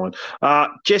back line.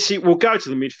 Jesse, we'll go to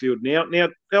the midfield now. Now,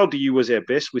 LDU was our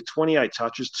best with 28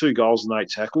 touches, 2 goals and 8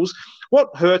 tackles.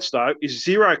 What hurts, though, is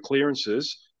 0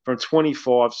 clearances from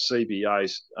 25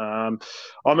 CBAs. I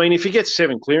mean, if you get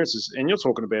 7 clearances, and you're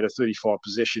talking about a 35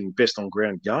 possession best on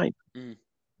ground game.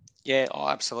 Yeah,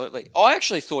 absolutely. I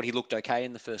actually thought he looked okay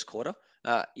in the first quarter.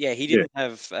 He didn't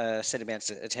have set amounts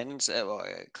of attendance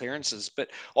clearances, but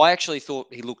I actually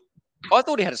thought he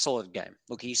had a solid game.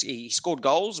 Look, he scored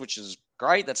goals, which is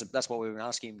great. That's what we were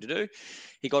asking him to do.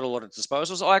 He got a lot of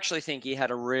disposals. I actually think he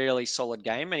had a really solid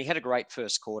game, and he had a great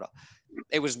first quarter.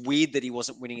 It was weird that he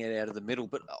wasn't winning it out of the middle,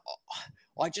 but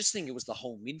I just think it was the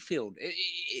whole midfield.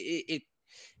 It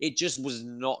just was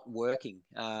not working.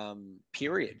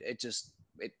 Period. It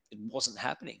wasn't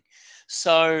happening.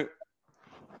 So.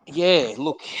 Yeah,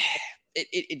 look,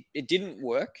 it didn't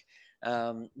work,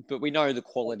 but we know the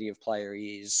quality of player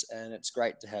he is, and it's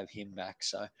great to have him back.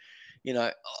 So,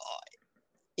 I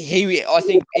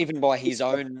think even by his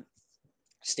own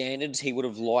standards, he would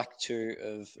have liked to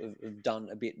have done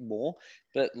a bit more.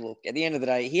 But look, at the end of the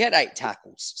day, he had 8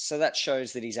 tackles, so that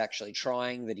shows that he's actually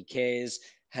trying, that he cares.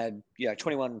 Had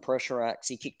 21 pressure acts.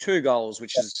 He kicked 2 goals,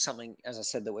 which is something, as I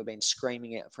said, that we've been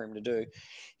screaming out for him to do.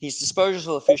 His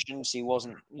disposal efficiency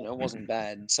wasn't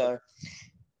bad. So,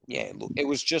 look, it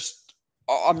was just.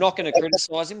 I'm not going to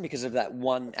criticize him because of that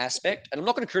one aspect, and I'm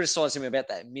not going to criticize him about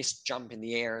that missed jump in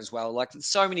the air as well. Like,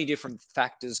 so many different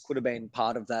factors could have been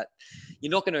part of that.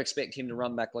 You're not going to expect him to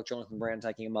run back like Jonathan Brown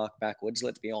taking a mark backwards.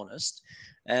 Let's be honest.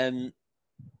 And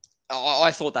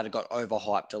I thought that it got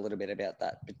overhyped a little bit about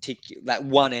that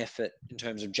one effort in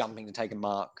terms of jumping to take a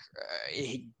mark.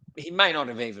 He may not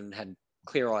have even had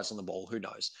clear eyes on the ball. Who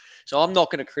knows? So I'm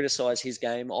not going to criticize his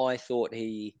game. I thought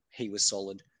he was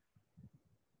solid.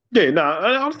 Yeah, no,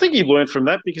 I think he learned from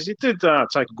that because he did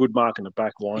take a good mark in the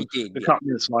back line. He did, a couple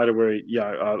minutes later, where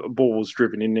a ball was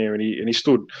driven in there, and he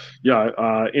stood,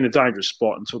 in a dangerous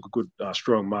spot and took a good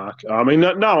strong mark. I mean,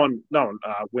 no one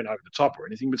went over the top or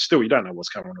anything, but still, you don't know what's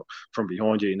coming from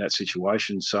behind you in that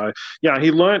situation. So,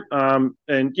 he learnt, and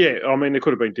I mean, there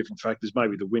could have been different factors.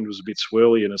 Maybe the wind was a bit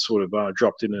swirly and it sort of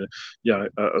dropped in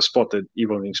a spot that you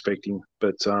weren't expecting.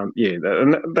 But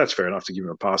that's fair enough to give him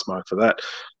a pass mark for that,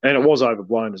 and it was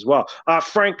overblown as well.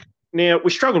 Frank, now we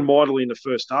struggled mightily in the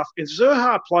first half. If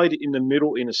Zerha played in the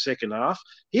middle in the second half,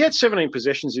 he had 17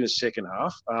 possessions in the second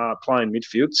half, playing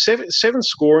midfield, seven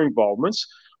scoring involvements.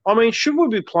 I mean, should we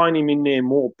be playing him in there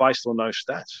more based on those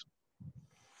stats?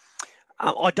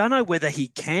 I don't know whether he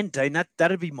can, Dean.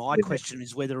 That'd be my question,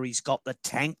 is whether he's got the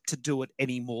tank to do it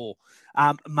anymore.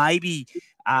 Maybe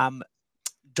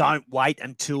don't wait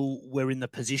until we're in the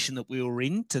position that we were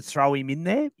in to throw him in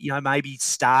there. Maybe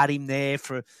start him there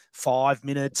for 5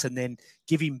 minutes and then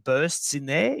give him bursts in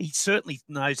there. He certainly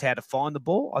knows how to find the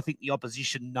ball. I think the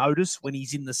opposition notice when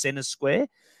he's in the centre square.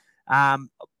 My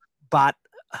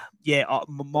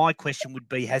question would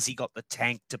be, has he got the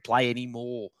tank to play any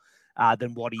more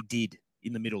than what he did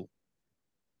in the middle?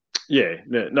 Yeah,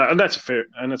 no, and that's a fair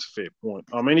point.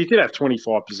 I mean, he did have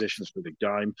 25 possessions for the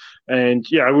game, and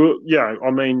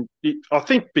I mean, I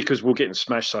think because we're getting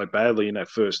smashed so badly in that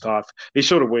first half, he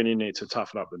sort of went in there to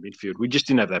toughen up the midfield. We just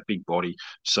didn't have that big body,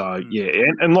 so yeah,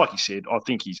 and like you said, I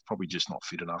think he's probably just not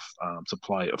fit enough to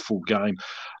play a full game.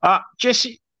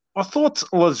 Jesse, I thought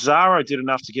Lazaro did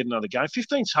enough to get another game.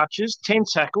 15 touches, 10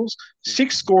 tackles,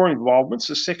 6 scoring involvements,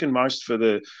 the second most for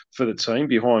the team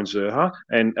behind Zerha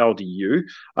and LDU.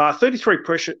 33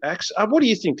 pressure acts. What do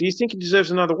you think? Do you think he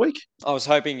deserves another week? I was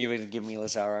hoping you would give me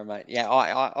Lazaro, mate. Yeah,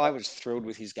 I was thrilled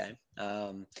with his game.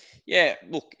 Yeah,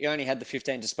 look, he only had the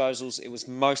 15 disposals. It was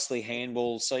mostly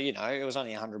handball, so, it was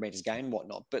only a 100 metres game,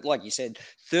 whatnot. But like you said,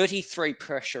 33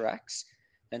 pressure acts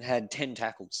and had 10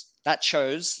 tackles. That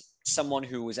shows someone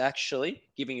who was actually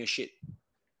giving a shit.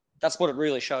 That's what it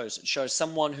really shows. It shows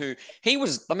someone who he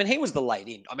was the late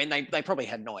in. I mean, they probably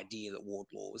had no idea that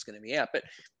Wardlaw was going to be out, but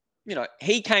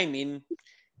he came in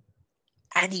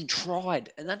and he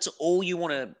tried, and that's all you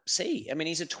want to see. I mean,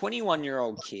 he's a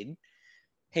 21-year-old kid.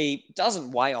 He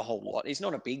doesn't weigh a whole lot. He's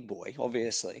not a big boy,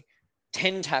 obviously.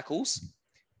 10 tackles,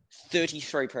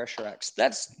 33 pressure acts.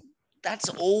 That's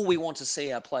all we want to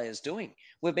see our players doing.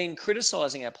 We've been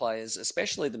criticising our players,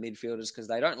 especially the midfielders, because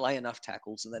they don't lay enough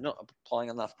tackles and they're not applying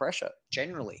enough pressure,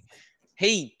 generally.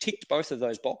 He ticked both of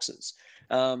those boxes.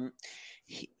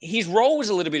 His role was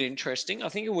a little bit interesting. I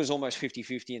think it was almost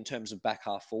 50-50 in terms of back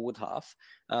half, forward half.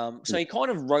 So he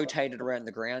kind of rotated around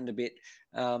the ground a bit.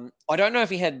 I don't know if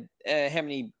he had how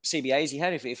many CBAs he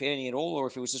had, if any at all, or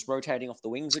if he was just rotating off the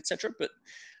wings, etc. But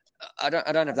I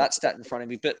don't have that stat in front of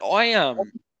me. But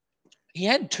he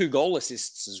had 2 goal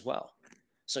assists as well.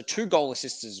 So 2 goal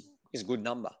assists is a good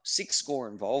number. 6 score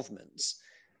involvements.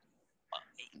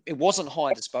 It wasn't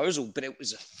high disposal, but it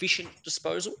was efficient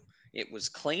disposal. It was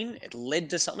clean. It led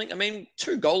to something. I mean,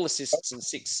 2 goal assists and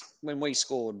 6 when we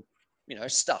scored,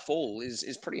 stuff all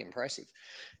is pretty impressive.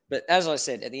 But as I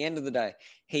said, at the end of the day,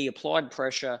 he applied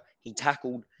pressure. He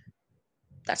tackled.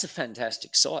 That's a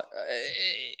fantastic sight.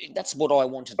 That's what I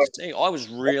wanted to see. I was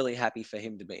really happy for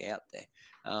him to be out there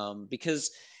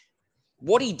because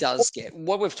what he does get,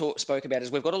 what we've spoke about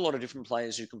is we've got a lot of different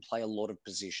players who can play a lot of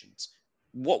positions.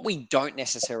 What we don't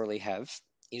necessarily have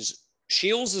is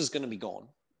Shields is going to be gone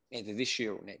either this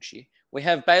year or next year. We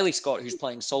have Bailey Scott, who's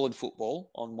playing solid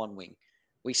football on one wing.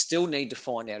 We still need to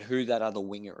find out who that other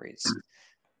winger is.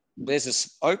 There's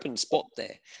this open spot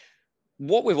there.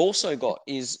 What we've also got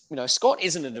is, Scott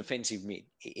isn't a defensive mid.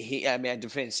 A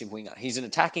defensive winger. He's an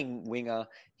attacking winger.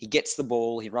 He gets the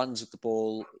ball. He runs with the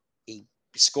ball. He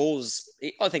scores.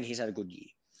 I think he's had a good year.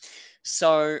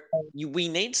 So we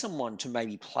need someone to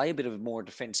maybe play a bit of a more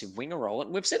defensive winger role.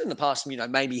 And we've said in the past,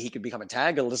 maybe he could become a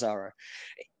tagger, Lazaro.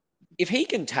 If he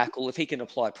can tackle, if he can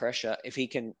apply pressure, if he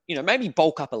can, maybe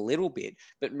bulk up a little bit,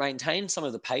 but maintain some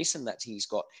of the pace and that he's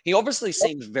got. He obviously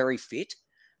seems very fit.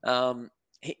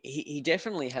 He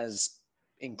definitely has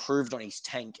improved on his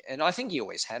tank. And I think he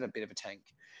always had a bit of a tank.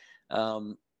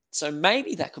 So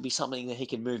maybe that could be something that he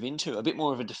could move into, a bit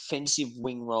more of a defensive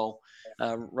wing role,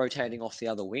 rotating off the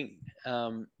other wing.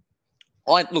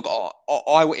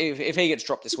 If he gets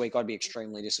dropped this week, I'd be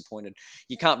extremely disappointed.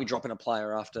 You can't be dropping a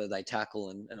player after they tackle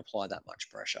and apply that much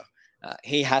pressure.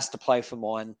 He has to play for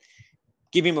mine.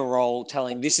 Give him a role, tell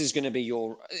him this is going to be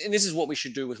and this is what we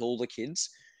should do with all the kids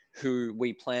who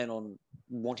we plan on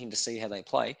wanting to see how they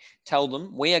play. Tell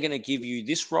them we are going to give you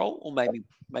this role, or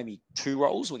maybe 2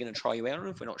 roles. We're going to try you out on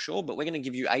if we're not sure, but we're going to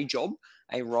give you a job,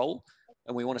 a role,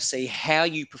 and we want to see how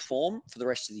you perform for the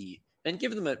rest of the year. And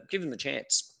give them a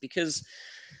chance, because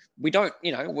we don't,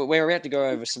 we're about to go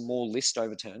over some more list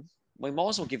overturn. We might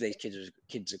as well give these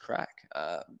kids a crack.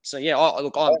 I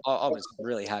was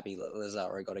really happy that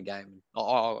Lazaro got a game.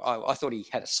 I thought he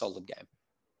had a solid game.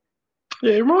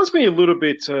 Yeah, it reminds me a little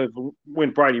bit of when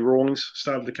Brady Rawlings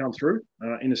started to come through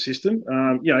in the system.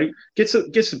 Gets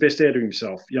the best out of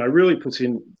himself. Really puts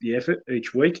in the effort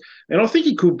each week, and I think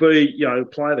he could be, a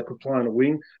player that could play on a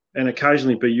wing and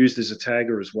occasionally be used as a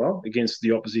tagger as well against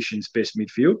the opposition's best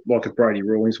midfield, like a Brady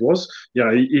Rawlings was.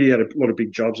 He had a lot of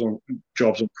big jobs on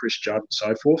Chris Judd and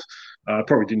so forth.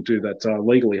 Probably didn't do that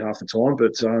legally half the time,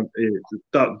 but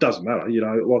it doesn't matter.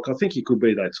 I think he could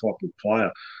be that type of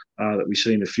player that we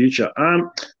see in the future.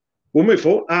 We'll move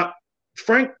forward.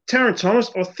 Frank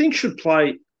Thomas, I think, should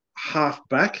play half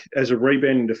back as a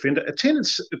rebounding defender. Attended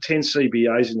 10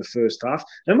 CBAs in the first half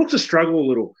and looked to struggle a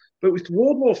little. But with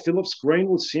Wardlaw, Phillips,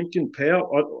 Greenwood, Simpkin, Powell,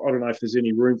 I don't know if there's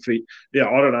any room for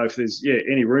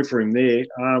any room for him there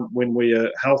when we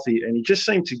are healthy. And he just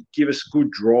seemed to give us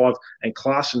good drive and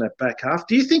class in that back half.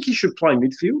 Do you think he should play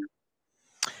midfield?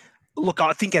 Look,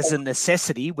 I think as a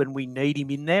necessity when we need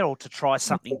him in there or to try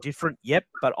something different, yep.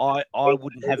 But I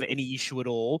wouldn't have any issue at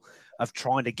all of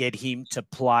trying to get him to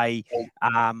play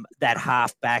that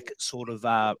halfback sort of,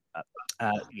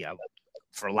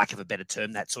 for a lack of a better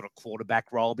term, that sort of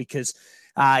quarterback role, because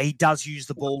he does use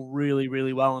the ball really,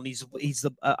 really well, and he's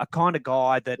a kind of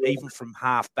guy that even from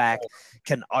halfback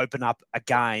can open up a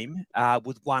game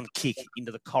with one kick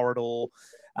into the corridor.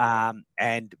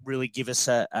 And really give us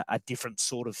a different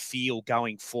sort of feel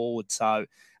going forward. So,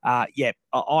 if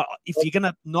you're going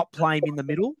to not play him in the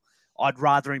middle, I'd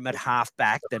rather him at half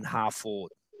back than half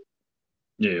forward.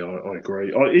 Yeah, I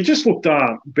agree. He just looked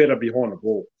better behind the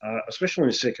ball, especially in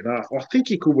the second half. I think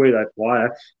he could be that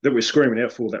player that we're screaming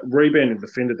out for, that rebounding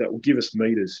defender that will give us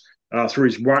meters through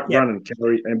his run and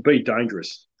carry and be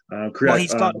dangerous. Dean,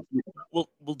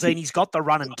 he's got the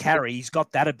run and carry. He's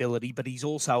got that ability, but he's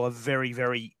also a very,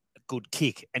 very good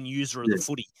kick and user of the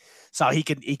footy. So he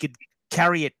could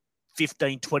carry it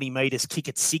 15, 20 metres, kick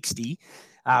it 60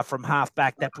 from half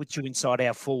back. That puts you inside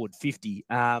our forward 50.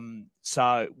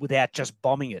 So without just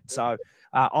bombing it. So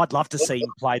I'd love to see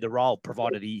him play the role,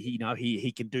 provided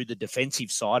he can do the defensive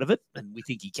side of it, and we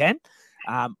think he can.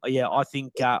 I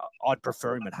think I'd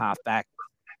prefer him at half back.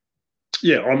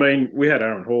 Yeah, I mean, we had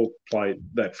Aaron Hall play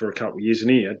that for a couple of years,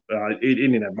 and he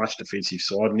didn't have much defensive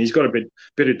side, and he's got a bit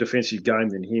better defensive game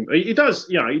than him. He does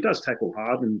tackle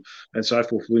hard and so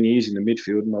forth when he is in the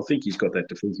midfield, and I think he's got that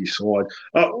defensive side.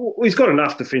 He's got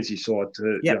enough defensive side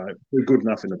to be good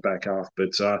enough in the back half.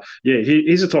 But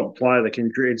he's a type of player that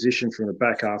can transition from the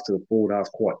back half to the forward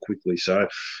half quite quickly. So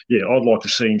I'd like to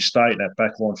see him stay in that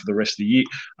back line for the rest of the year.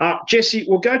 Jesse,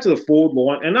 we'll go to the forward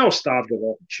line, and they were starved of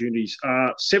opportunities.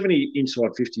 70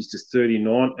 inside 50s to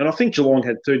 39. And I think Geelong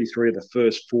had 33 of the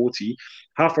first 40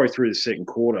 halfway through the second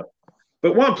quarter.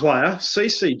 But one player,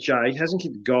 CCJ, hasn't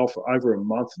kicked a goal for over a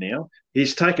month now.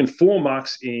 He's taken 4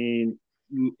 marks in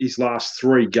his last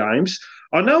 3 games.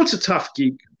 I know it's a tough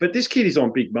gig, but this kid is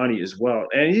on big money as well.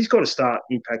 And he's got to start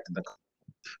impacting the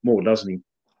more, doesn't he?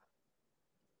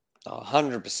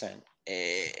 100%.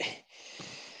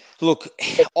 Look,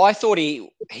 I thought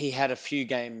he had a few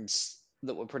games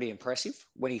that were pretty impressive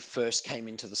when he first came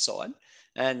into the side.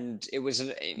 And it was,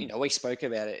 we spoke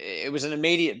about it. It was an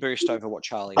immediate boost over what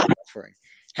Charlie was offering.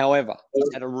 However,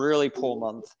 he's had a really poor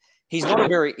month. He's not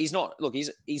going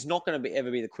to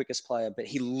ever be the quickest player, but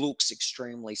he looks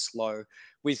extremely slow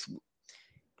with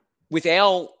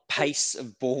our pace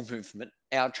of ball movement,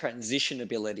 our transition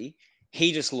ability.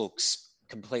 He just looks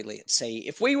completely at sea.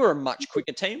 If we were a much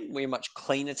quicker team, we're a much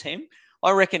cleaner team,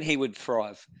 I reckon he would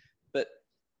thrive. But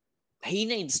he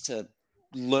needs to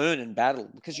learn and battle,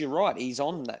 because you're right, he's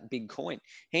on that big coin.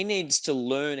 He needs to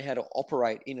learn how to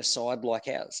operate in a side like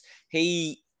ours.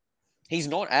 He's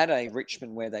not at a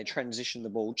Richmond where they transition the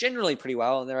ball generally pretty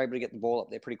well and they're able to get the ball up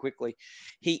there pretty quickly.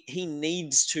 He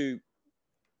needs to,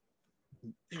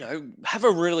 have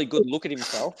a really good look at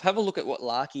himself. Have a look at what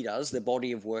Larkey does, the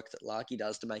body of work that Larkey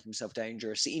does to make himself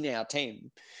dangerous in our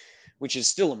team, which is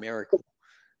still a miracle.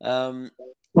 But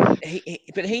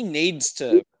he needs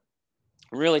to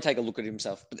really take a look at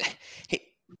himself. But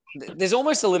there's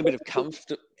almost a little bit of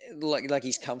comfort, like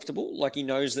he's comfortable, like he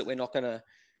knows that we're not going to,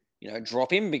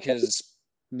 drop him, because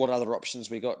what other options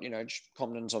we got?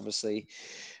 Comden's obviously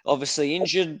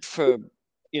injured for,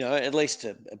 at least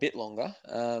a bit longer.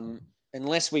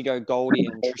 Unless we go Goldie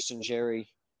and Tristan Jerry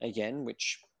again,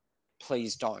 which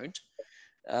please don't.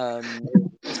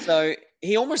 So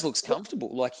he almost looks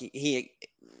comfortable, like he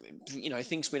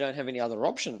thinks we don't have any other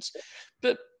options.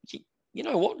 But you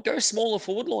know what? Go smaller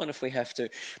forward line if we have to.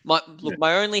 My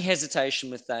only hesitation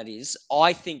with that is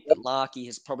I think that Larkey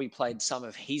has probably played some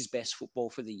of his best football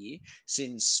for the year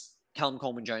since Callum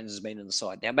Coleman-Jones has been in the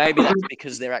side. Now, maybe that's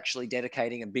because they're actually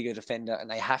dedicating a bigger defender and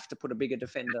they have to put a bigger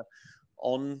defender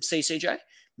on CCJ.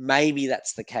 Maybe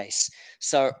that's the case.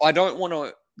 So I don't want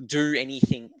to do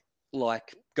anything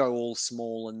like go all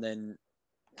small and then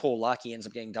poor Larkey ends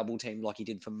up getting double teamed like he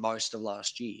did for most of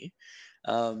last year.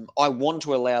 I want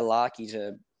to allow Larkey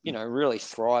to, really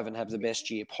thrive and have the best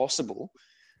year possible.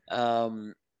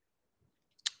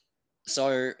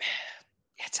 So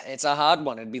it's a hard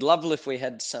one. It'd be lovely if we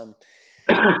had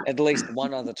at least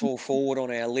one other tall forward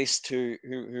on our list who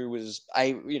was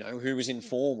who was in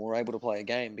form or able to play a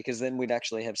game, because then we'd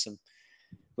actually have some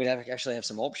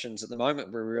options. At the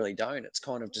moment, we really don't. It's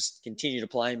kind of just continue to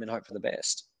play him and hope for the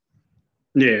best.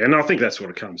 Yeah, and I think that's what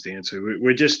it comes down to.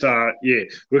 We're just,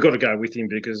 we've got to go with him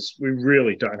because we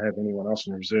really don't have anyone else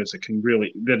in the reserves that can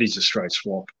really, that is a straight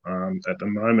swap at the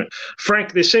moment.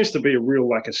 Frank, there seems to be a real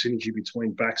lack of synergy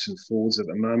between backs and forwards at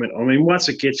the moment. I mean, once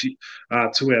it gets to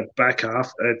our back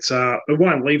half, it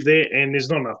won't leave there, and there's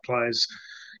not enough players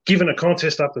given a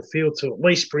contest up the field to at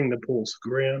least bring the balls to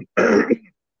ground.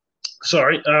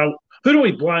 Sorry, who do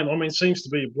we blame? I mean, it seems to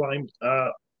be a blame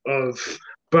of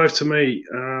both to me.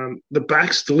 The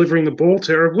backs delivering the ball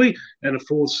terribly, and the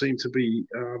forwards seem to be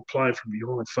playing from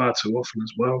behind far too often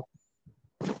as well.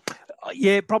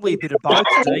 Yeah, probably a bit of both,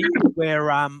 Dean,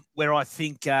 where I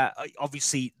think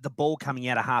obviously the ball coming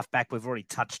out of half back, we've already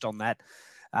touched on that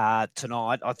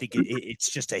tonight. I think it's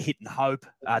just a hit and hope.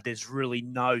 There's really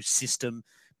no system,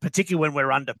 particularly when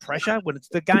we're under pressure. When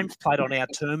the game's played on our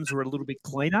terms, we're a little bit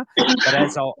cleaner. But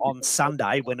as on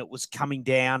Sunday, when it was coming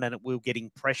down and we were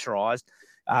getting pressurised,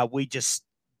 we just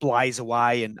blaze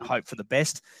away and hope for the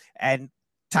best. And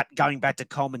going back to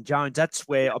Coleman Jones, that's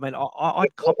where, I mean,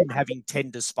 I'd cop him having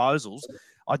 10 disposals.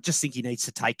 I just think he needs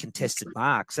to take contested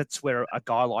marks. That's where a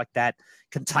guy like that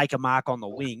can take a mark on the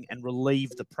wing and relieve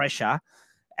the pressure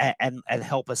and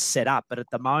help us set up. But at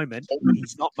the moment,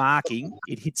 he's not marking.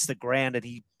 It hits the ground and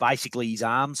his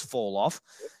arms fall off.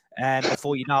 And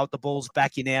before you know it, the ball's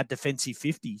back in our defensive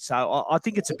 50. So I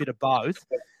think it's a bit of both.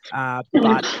 But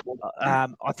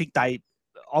I think I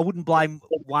wouldn't blame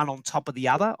one on top of the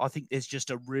other. I think there's just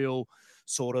a real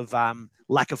sort of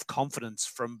lack of confidence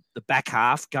from the back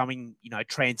half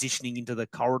transitioning into the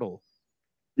corridor.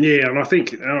 Yeah, and I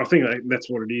think that's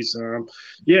what it is.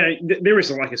 There is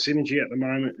a lack of synergy at the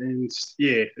moment, and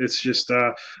it's just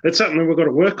it's something that we've got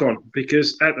to work on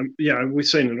because we've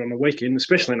seen it on the weekend,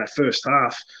 especially in that first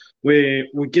half, where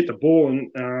we get the ball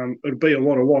and it'll be a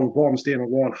lot of long bombs down the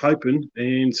line, hoping,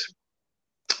 and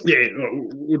it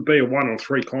would be a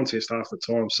 1-on-3 contest half the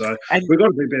time. So we've got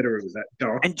to be better with that.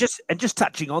 Go on. And just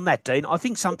touching on that, Dean, I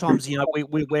think sometimes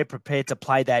we're prepared to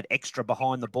play that extra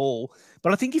behind the ball,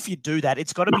 but I think if you do that,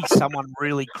 it's got to be someone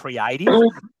really creative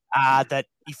that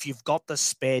if you've got the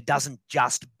spare, doesn't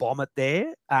just bomb it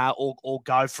there or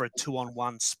go for a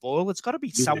 2-on-1 spoil. It's got to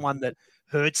be someone that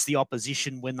hurts the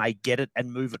opposition when they get it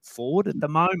and move it forward. At the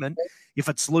moment, if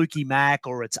it's Lukey Mack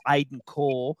or it's Aiden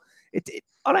Core,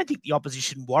 I don't think the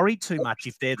opposition worry too much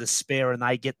if they're the spare and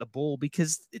they get the ball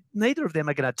because neither of them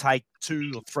are going to take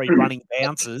 2 or 3 running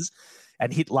bounces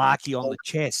and hit Larky on the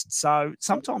chest. So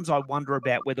sometimes I wonder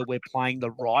about whether we're playing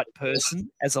the right person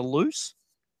as a loose.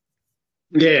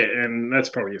 Yeah, and that's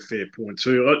probably a fair point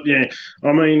too.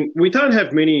 I mean, we don't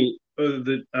have many of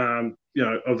the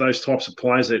of those types of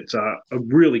players that are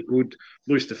really good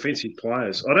loose defensive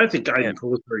players. I don't think Aiden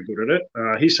Cole is very good at it.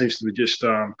 He seems to be just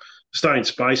stay in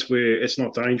space where it's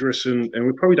not dangerous, and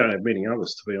we probably don't have many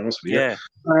others, to be honest with you.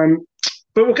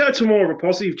 But we'll go to more of a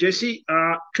positive, Jesse.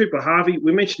 Cooper Harvey,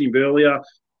 we mentioned him earlier.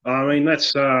 I mean,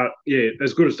 that's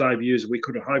as good as debut as we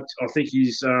could have hoped. I think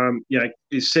he's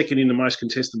is second in the most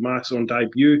contested marks on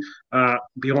debut,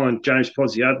 behind James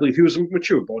Podsiadly. If he was a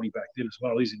mature body back then as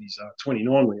well, he's in his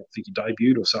 29 when I think he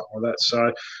debuted or something like that.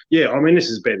 So I mean,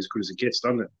 this is about as good as it gets,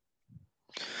 doesn't it?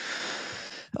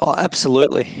 Oh,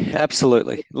 absolutely,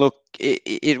 absolutely. Look,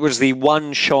 it was the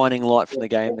one shining light from the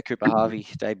game, the Cooper Harvey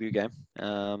debut game.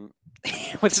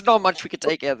 It's not much we could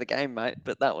take out of the game, mate,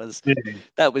 but that was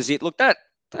it. Look, that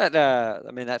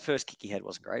first kick he had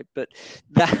wasn't great, but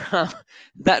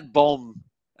that bomb,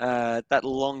 that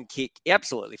long kick, he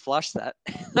absolutely flushed that.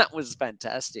 That was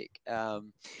fantastic.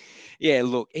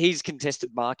 Look, his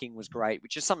contested marking was great,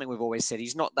 which is something we've always said.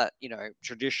 He's not that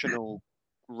traditional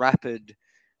rapid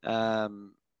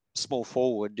small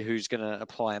forward who's going to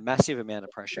apply a massive amount of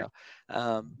pressure.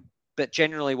 But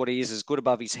generally what he is good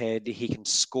above his head. He can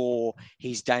score.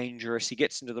 He's dangerous. He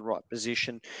gets into the right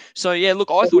position. So,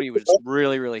 look, I thought he was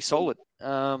really, really solid.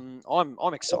 I'm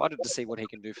excited to see what he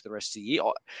can do for the rest of the year.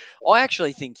 I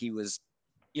actually think he was,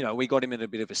 we got him in a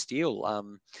bit of a steal.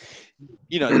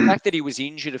 The fact that he was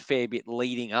injured a fair bit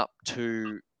leading up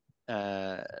to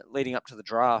the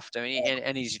draft, I mean,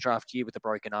 and his draft year with the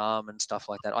broken arm and stuff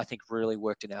like that, I think really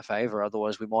worked in our favour.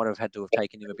 Otherwise, we might have had to have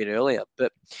taken him a bit earlier.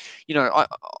 But,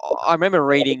 I remember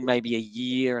reading maybe a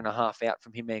year and a half out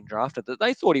from him being drafted that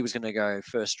they thought he was going to go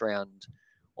first round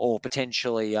or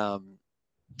potentially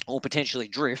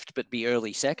drift, but be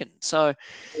early second. So,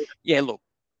 look,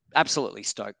 absolutely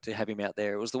stoked to have him out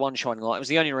there. It was the one shining light. It was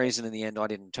the only reason in the end I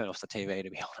didn't turn off the TV, to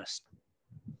be honest.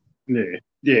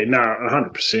 Yeah, no,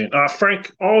 100%.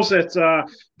 Frank, I was at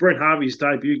Brent Harvey's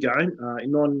debut game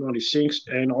in 1996,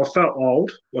 and I felt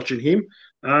old watching him,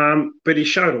 but he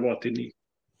showed a lot, didn't he?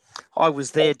 I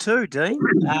was there too, Dean.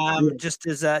 Just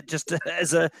as a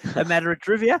matter of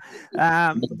trivia.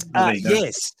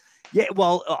 Yes. Yeah,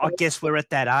 well, I guess we're at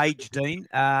that age, Dean,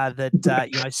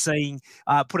 seeing,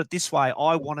 put it this way,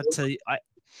 I wanted to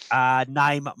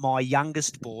name my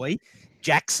youngest boy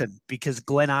Jackson because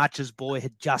Glenn Archer's boy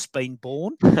had just been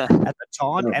born at the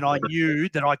time, and I knew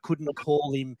that I couldn't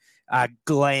call him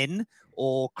Glenn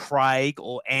or Craig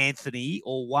or Anthony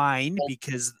or Wayne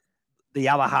because the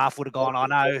other half would have gone, I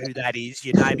know who that is.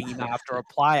 You're naming him after a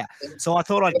player. So I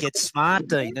thought I'd get smart,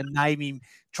 Dean, and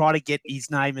try to get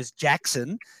his name as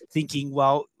Jackson, thinking,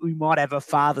 well, we might have a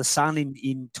father-son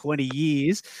in 20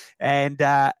 years. And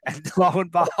lo and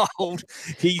behold,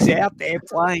 he's out there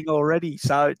playing already.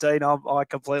 So, Dean, I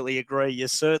completely agree. You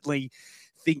certainly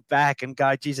think back and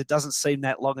go, geez, it doesn't seem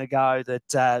that long ago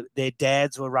that their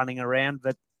dads were running around.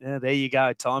 But there you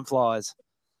go. Time flies.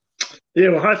 Yeah,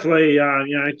 well, hopefully,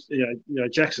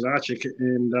 Jackson Archer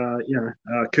and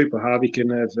Cooper Harvey can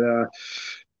have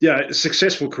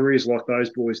successful careers like those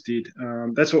boys did.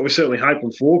 That's what we're certainly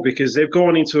hoping for because they've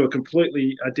gone into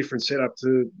a different setup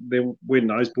to them when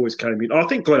those boys came in. I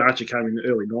think Glenn Archer came in the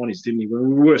early 90s, didn't he?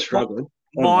 When we were struggling.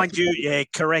 Mind you, yeah,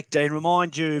 correct, Dean.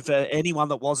 Remind you, for anyone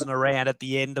that wasn't around at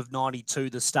the end of 92,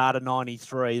 the start of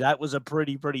 93, that was a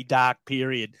pretty dark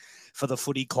period for the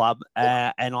footy club.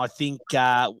 And I think,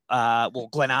 Glenn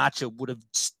Archer would have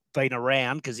been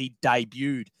around because he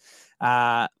debuted.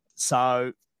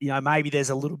 So, maybe there's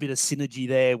a little bit of synergy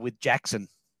there with Jackson.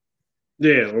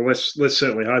 Yeah, well, let's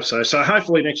certainly hope so. So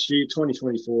hopefully next year,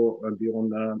 2024 and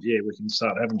beyond, we can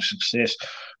start having success.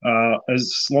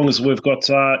 As long as we've got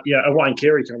a Wayne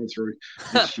Carey coming through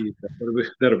this year,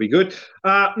 that'll be good.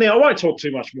 Now I won't talk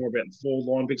too much more about the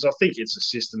forward line because I think it's a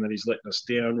system that is letting us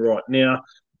down right now.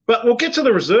 But we'll get to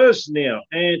the reserves now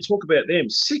and talk about them.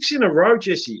 6 in a row,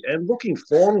 Jesse, and looking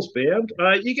finals bound.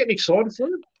 You getting excited for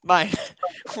them? Mate,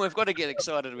 we've got to get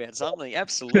excited about something.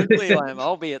 Absolutely,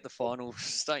 I'll be at the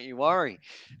finals. Don't you worry.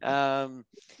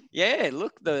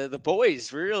 Look, the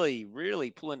boys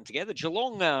really pulling together.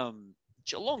 Geelong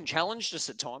challenged us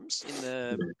at times in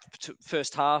the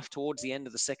first half, towards the end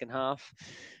of the second half,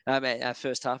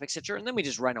 first half, etc. And then we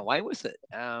just ran away with it.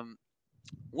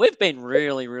 We've been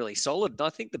really solid. And I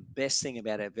think the best thing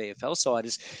about our VFL side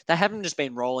is they haven't just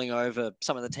been rolling over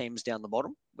some of the teams down the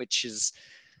bottom, which is,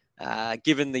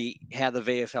 given how the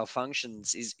VFL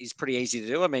functions, is pretty easy to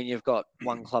do. I mean, you've got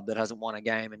one club that hasn't won a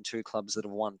game and 2 clubs that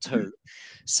have won 2.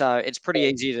 So it's pretty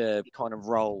easy to kind of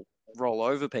roll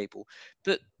over people.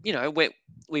 But,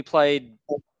 we played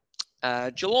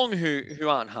Geelong, who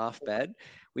aren't half bad.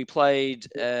 We played...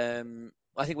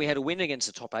 I think we had a win against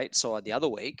the top 8 side the other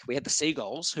week. We had the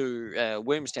Seagulls, who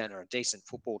Williamstown are a decent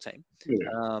football team.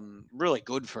 Yeah. Really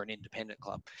good for an independent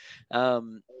club.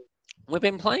 We've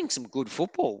been playing some good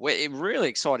football. It's really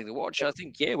exciting to watch. I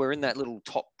think, we're in that little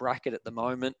top bracket at the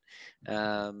moment.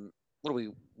 We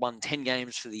won 10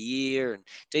 games for the year and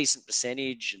decent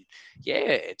percentage. And,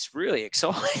 it's really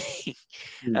exciting.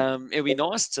 It'll be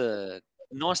nice to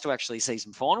actually see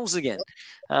some finals again.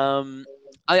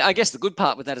 I guess the good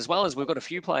part with that as well is we've got a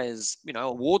few players,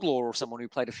 a Wardlaw or someone who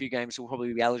played a few games who will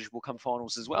probably be eligible come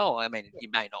finals as well. I mean, you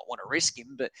may not want to risk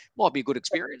him, but might be a good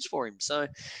experience for him. So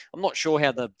I'm not sure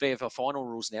how the VFL final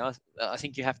rules now. I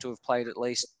think you have to have played at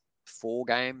least 4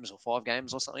 games or 5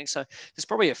 games or something. So there's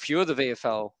probably a few of the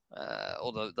VFL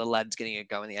or the lads getting a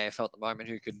go in the AFL at the moment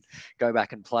who could go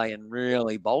back and play and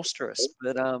really bolster us.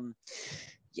 But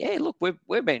look,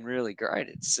 we've been really great.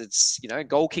 It's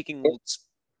goal kicking looks.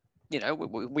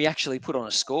 We actually put on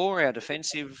a score. Our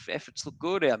defensive efforts look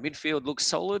good. Our midfield looks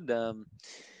solid. Not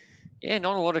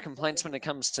a lot of complaints when it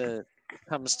comes to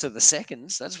the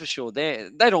seconds. That's for sure.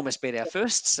 They'd almost beat our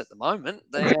firsts at the moment.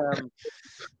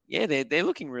 They're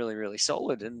looking really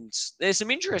solid. And there's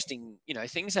some interesting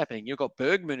things happening. You've got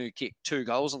Bergman who kicked 2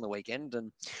 goals on the weekend,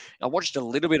 and I watched a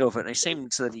little bit of it. And it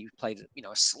seemed that he played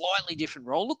a slightly different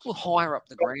role. Looked a little higher up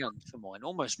the ground for mine,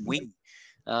 almost wing.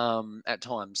 At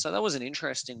times. So that was an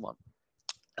interesting one.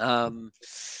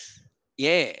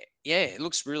 It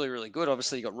looks really good.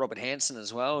 Obviously, you got Robert Hansen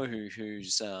as well,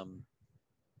 who's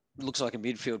looks like a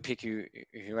midfield pick who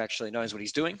actually knows what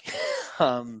he's doing.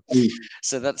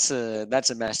 So that's a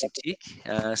massive tick.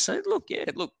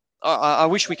 I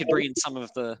wish we could bring in some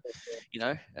of the,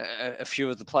 a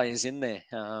few of the players in there.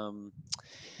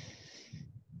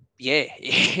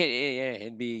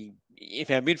 It'd be.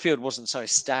 If our midfield wasn't so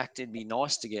stacked, it'd be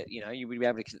nice to get, you would be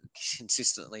able to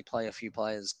consistently play a few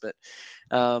players. But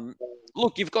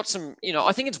look, you've got some,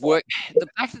 I think it's work. The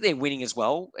fact that they're winning as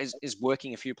well is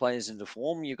working a few players into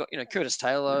form. You've got, Curtis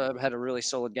Taylor had a really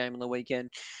solid game on the weekend.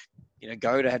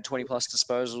 Goda had 20 plus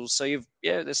disposals. So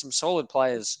there's some solid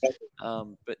players.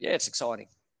 But yeah, it's exciting.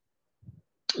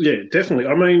 Yeah, definitely.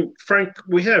 I mean, Frank,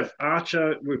 we have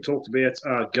Archer. We've talked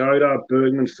about Goda,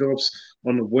 Bergman, Phillips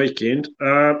on the weekend.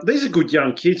 These are good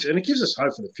young kids, and it gives us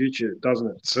hope for the future, doesn't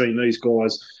it? Seeing these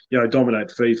guys, dominate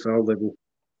VFL level.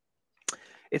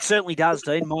 It certainly does,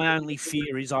 Dean. My only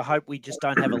fear is I hope we just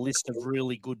don't have a list of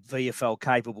really good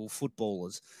VFL-capable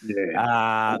footballers.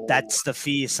 Yeah. That's the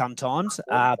fear sometimes.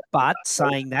 But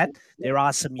saying that, there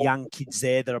are some young kids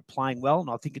there that are playing well, and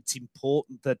I think it's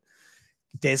important that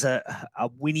there's a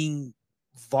winning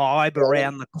vibe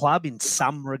around the club in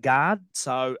some regard.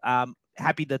 So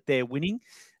happy that they're winning.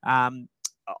 I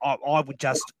would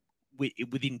just,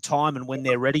 within time and when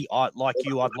they're ready, I'd like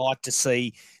to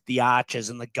see the Archers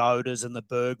and the Godas and the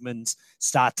Bergmans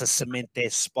start to cement their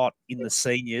spot in the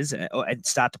seniors and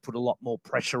start to put a lot more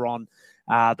pressure on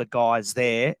the guys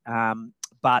there.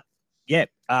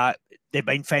 They've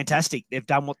been fantastic. They've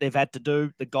done what they've had to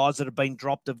do. The guys that have been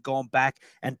dropped have gone back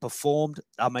and performed.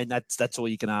 I mean, that's all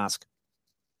you can ask.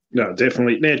 No,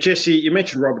 definitely. Now, Jesse, you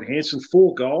mentioned Robert Hansen,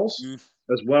 4 goals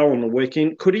as well on the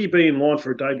weekend. Could he be in line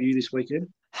for a debut this weekend?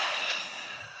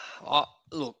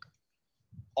 Look,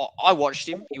 I watched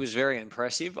him. He was very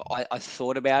impressive. I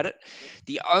thought about it.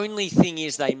 The only thing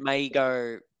is they may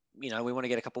go, we want to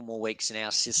get a couple more weeks in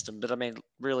our system. But, I mean,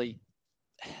 really,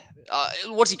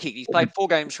 what's he kicked? He's played 4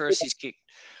 games for us. He's kicked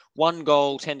 1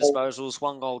 goal, 10 disposals,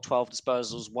 1 goal, 12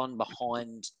 disposals, 1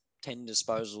 behind, 10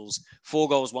 disposals, 4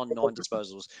 goals, 1, 9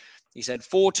 disposals. He said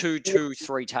 4, 2, 2,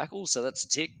 3 tackles. So that's a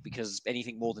tick because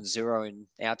anything more than 0 in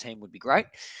our team would be great.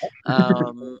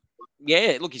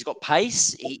 Look, he's got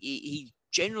pace. He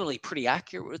generally pretty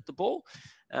accurate with the ball.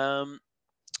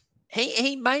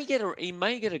 He may get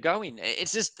a go in.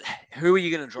 It's just who are you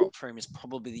going to drop for him is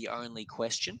probably the only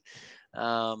question.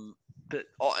 But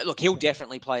look, he'll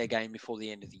definitely play a game before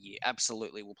the end of the year.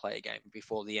 Absolutely will play a game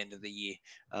before the end of the year.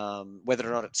 Whether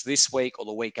or not it's this week or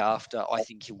the week after, I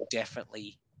think he'll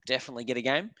definitely get a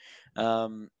game.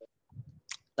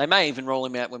 They may even roll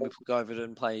him out when we go over to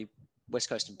and play West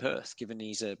Coast and Perth, given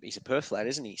he's a Perth lad,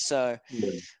 isn't he? So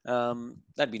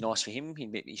that'd be nice for him.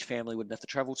 His family wouldn't have to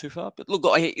travel too far. But look,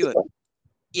 I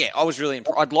was really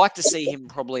impressed. I'd like to see him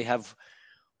probably have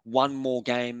one more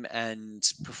game and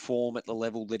perform at the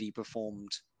level that he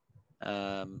performed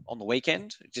on the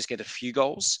weekend. Just get a few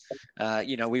goals.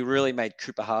 We really made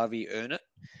Cooper Harvey earn it.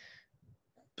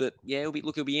 But yeah,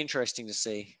 it'll be interesting to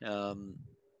see.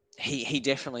 He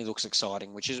definitely looks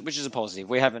exciting, which is a positive.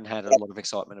 We haven't had a lot of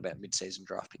excitement about mid-season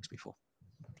draft picks before.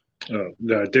 Oh,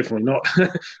 no, definitely not.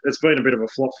 It's been a bit of a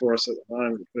flop for us at the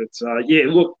moment, but I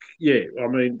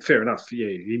mean, fair enough. Yeah,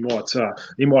 he might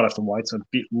have to wait a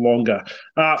bit longer.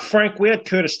 Frank, we had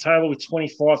Curtis Taylor with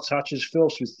 25 touches,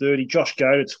 Phillips with 30, Josh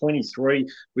Goda 23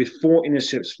 with 4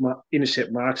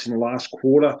 intercept marks in the last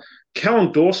quarter.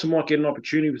 Callum Dawson might get an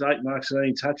opportunity with 8 marks and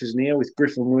 18 touches now with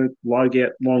Griffin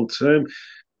Logout long term.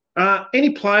 Any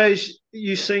players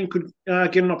you seen could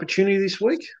get an opportunity this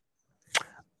week?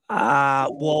 I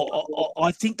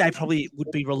think they probably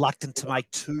would be reluctant to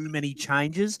make too many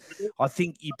changes. I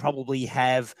think you probably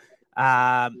have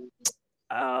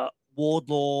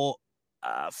Wardlaw,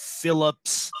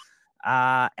 Phillips,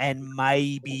 and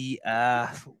maybe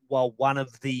one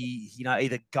of the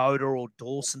either Goda or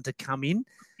Dawson to come in.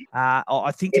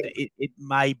 I think it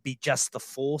may be just the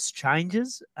force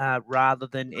changes rather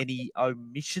than any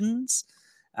omissions.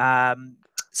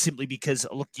 Simply because,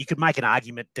 look, you could make an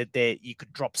argument that you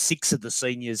could drop 6 of the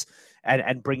seniors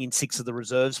and bring in 6 of the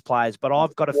reserves players, but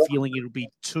I've got a feeling it'll be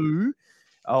 2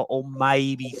 or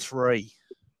maybe 3.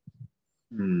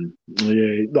 Yeah, and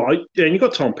you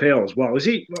got Tom Powell as well. Is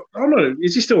he? I don't know.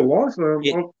 Is he still alive?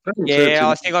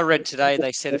 I think I read today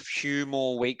they said a few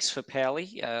more weeks for Powley.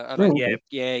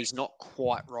 He's not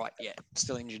quite right yet.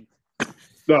 Still injured.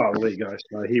 Oh, there you go.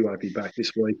 So he won't be back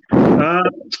this week.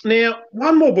 Now,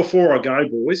 one more before I go,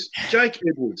 boys. Jake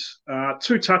Edwards,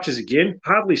 2 touches again,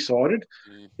 hardly sided.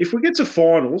 If we get to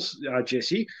finals,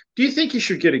 Jesse, do you think he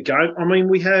should get a go? I mean,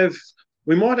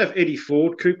 we might have Eddie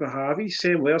Ford, Cooper Harvey,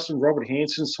 Sam Lowson, Robert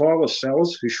Hansen, Tyler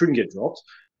Sellers, who shouldn't get dropped,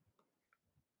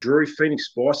 Drew, Phoenix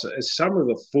Spicer as some of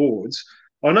the forwards.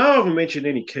 I know I haven't mentioned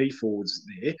any key forwards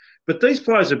there, but these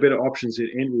players are better options than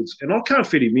Edwards, and I can't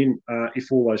fit him in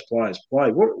if all those players play.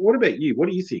 What about you? What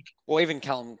do you think? Well, even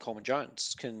Callum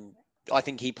Coleman-Jones I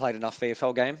think he played enough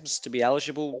VFL games to be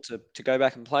eligible to go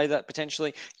back and play that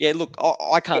potentially. Yeah, look,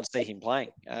 I can't see him playing.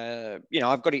 I've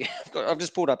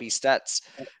just pulled up his stats,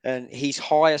 and his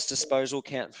highest disposal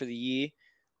count for the year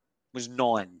was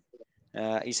 9.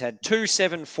 He's had 2,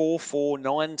 7, 4, 4,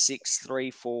 9, 6,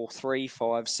 3, 4, 3,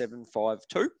 5, 7, 5,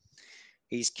 2.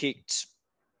 He's kicked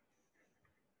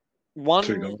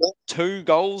two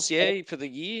goals, for the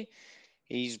year.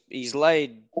 He's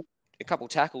laid a couple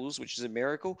tackles, which is a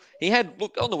miracle.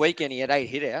 On the weekend he had 8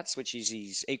 hitouts, which is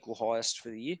his equal highest for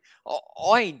the year.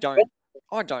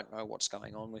 I don't know what's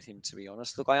going on with him, to be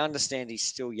honest. Look, I understand he's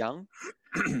still young.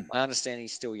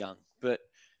 But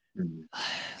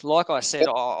like I said,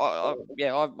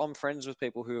 I'm friends with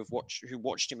people who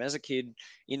watched him as a kid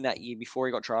in that year before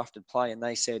he got drafted play, and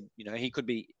they said, he could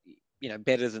be,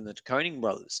 better than the Koning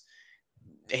brothers.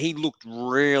 He looked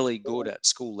really good at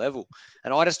school level,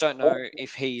 and I just don't know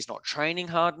if he's not training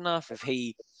hard enough, if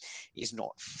he is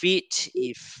not fit,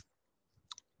 if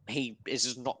he is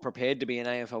just not prepared to be an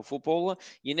AFL footballer.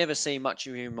 You never see much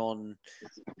of him on,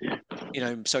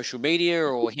 social media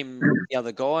or the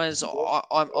other guys.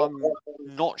 I'm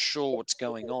not sure what's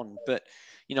going on, but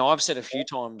I've said a few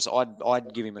times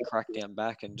I'd give him a crack down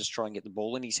back and just try and get the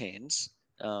ball in his hands,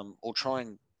 or try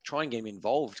and get him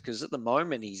involved, because at the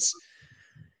moment he's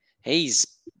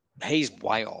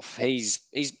way off. He's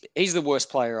the worst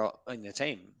player in the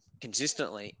team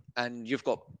consistently, and you've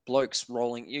got blokes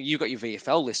rolling. You've got your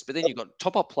VFL list, but then you've got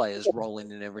top-up players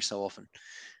rolling in every so often.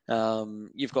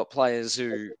 You've got players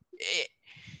who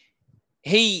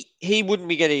he wouldn't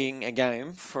be getting a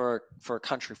game for a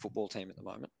country football team at the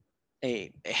moment.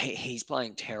 He's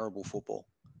playing terrible football.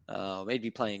 He'd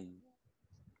be playing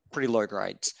pretty low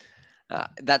grades.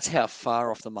 That's how far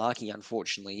off the mark he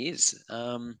unfortunately is.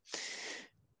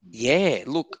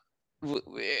 Look,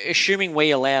 assuming we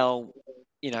allow,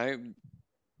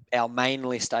 our main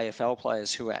list AFL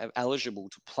players who are eligible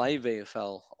to play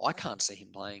VFL, I can't see him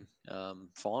playing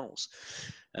finals.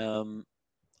 I'm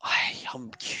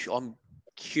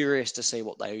curious to see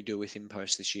what they do with him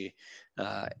post this year.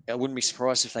 I wouldn't be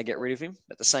surprised if they get rid of him.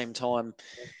 At the same time,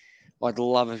 I'd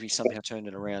love if he somehow turned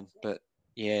it around. But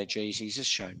yeah, geez, he's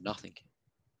just shown nothing.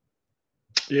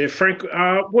 Yeah, Frank,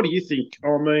 what do you think?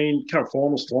 I mean, come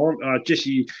finals time,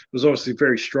 Jesse was obviously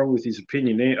very strong with his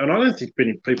opinion there, and I don't think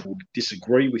many people would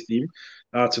disagree with him,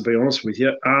 to be honest with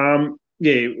you.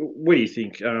 What do you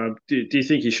think? Do you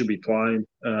think he should be playing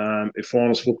at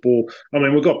finals football? I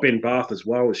mean, we've got Ben Barth as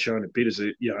well, has shown a bit as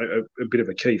a bit of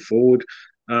a key forward.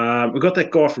 We've got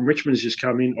that guy from Richmond's just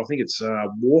come in. I think it's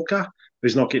Walker,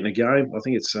 who's not getting a game. I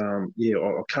think it's I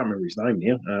can't remember his name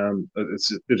now.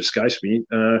 It escapes me.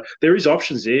 There is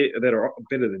options there that are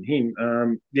better than him.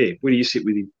 Where do you sit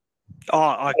with him? Oh,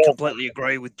 I completely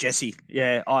agree with Jesse.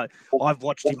 Yeah, I've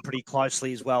watched him pretty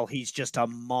closely as well. He's just a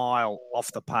mile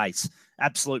off the pace,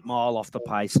 absolute mile off the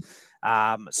pace.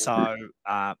 I'm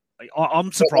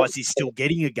surprised he's still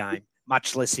getting a game,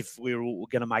 much less if we were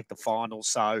going to make the finals.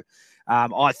 So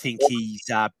I think he's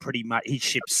pretty much his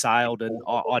ship sailed, and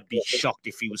I'd be shocked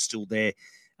if he was still there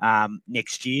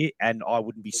next year, and I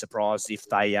wouldn't be surprised if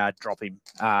they drop him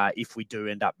if we do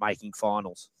end up making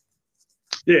finals.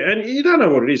 Yeah, and you don't know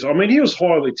what it is. I mean, he was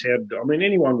highly touted. I mean,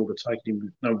 anyone would have taken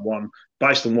him number one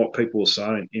based on what people were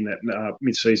saying in that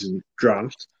mid-season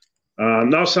draft. They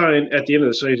were saying at the end of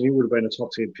the season he would have been a top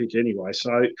 10 pick anyway.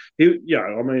 So,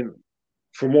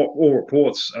 from what all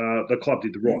reports, the club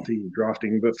did the right thing in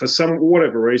drafting. But for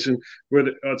whatever reason,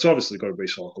 it's obviously got to be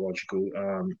psychological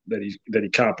that he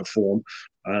can't perform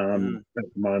at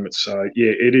the moment. So,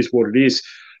 yeah, it is what it is.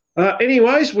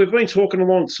 Anyways, we've been talking a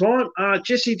long time.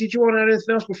 Jesse, did you want to add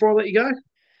anything else before I let you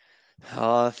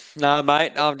go? No,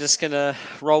 mate. I'm just gonna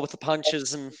roll with the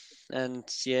punches and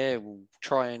we'll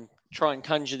try and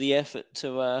conjure the effort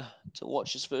to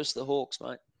watch us versus the Hawks,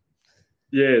 mate.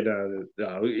 Yeah,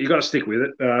 no, you got to stick with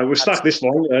it. We're stuck this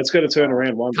long. It's going to turn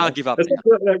around one day. Can't give up. It's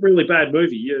like that really bad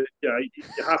movie. You're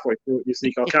halfway through it. You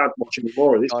think I can't watch any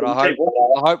more of this. God, I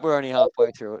hope we're only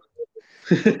halfway through it.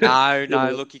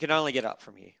 No. Look, you can only get up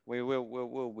from here.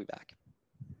 We'll be back.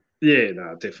 Yeah,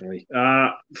 no, definitely.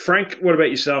 Frank, what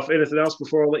about yourself? Anything else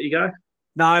before I let you go?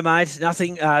 No, mate,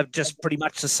 nothing. Just pretty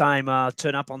much the same.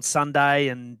 Turn up on Sunday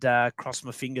and cross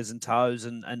my fingers and toes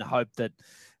and hope that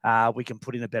we can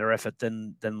put in a better effort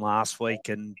than last week.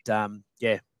 And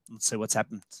let's see what's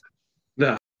happened.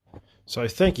 No. So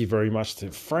thank you very much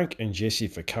to Frank and Jesse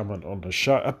for coming on the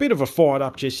show. A bit of a fired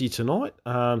up Jesse tonight.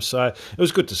 So it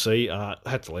was good to see.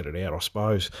 Had to let it out, I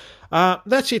suppose.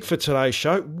 That's it for today's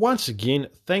show. Once again,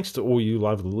 thanks to all you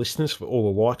lovely listeners for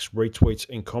all the likes, retweets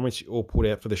and comments you all put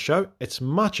out for the show. It's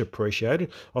much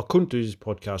appreciated. I couldn't do this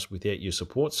podcast without your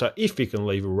support. So if you can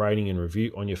leave a rating and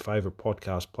review on your favourite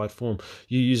podcast platform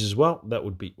you use as well, that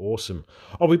would be awesome.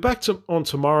 I'll be back on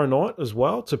tomorrow night as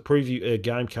well to preview a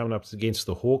game coming up against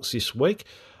the Hawks this week.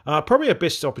 Probably our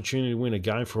best opportunity to win a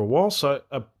game for a while. So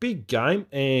a big game,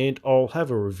 and I'll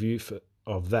have a review for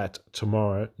of that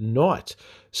tomorrow night.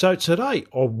 So today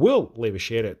I will leave a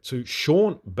shout out to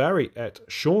Sean Barry at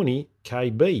Shawnee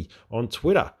KB on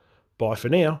Twitter. Bye for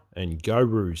now and go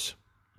Roos.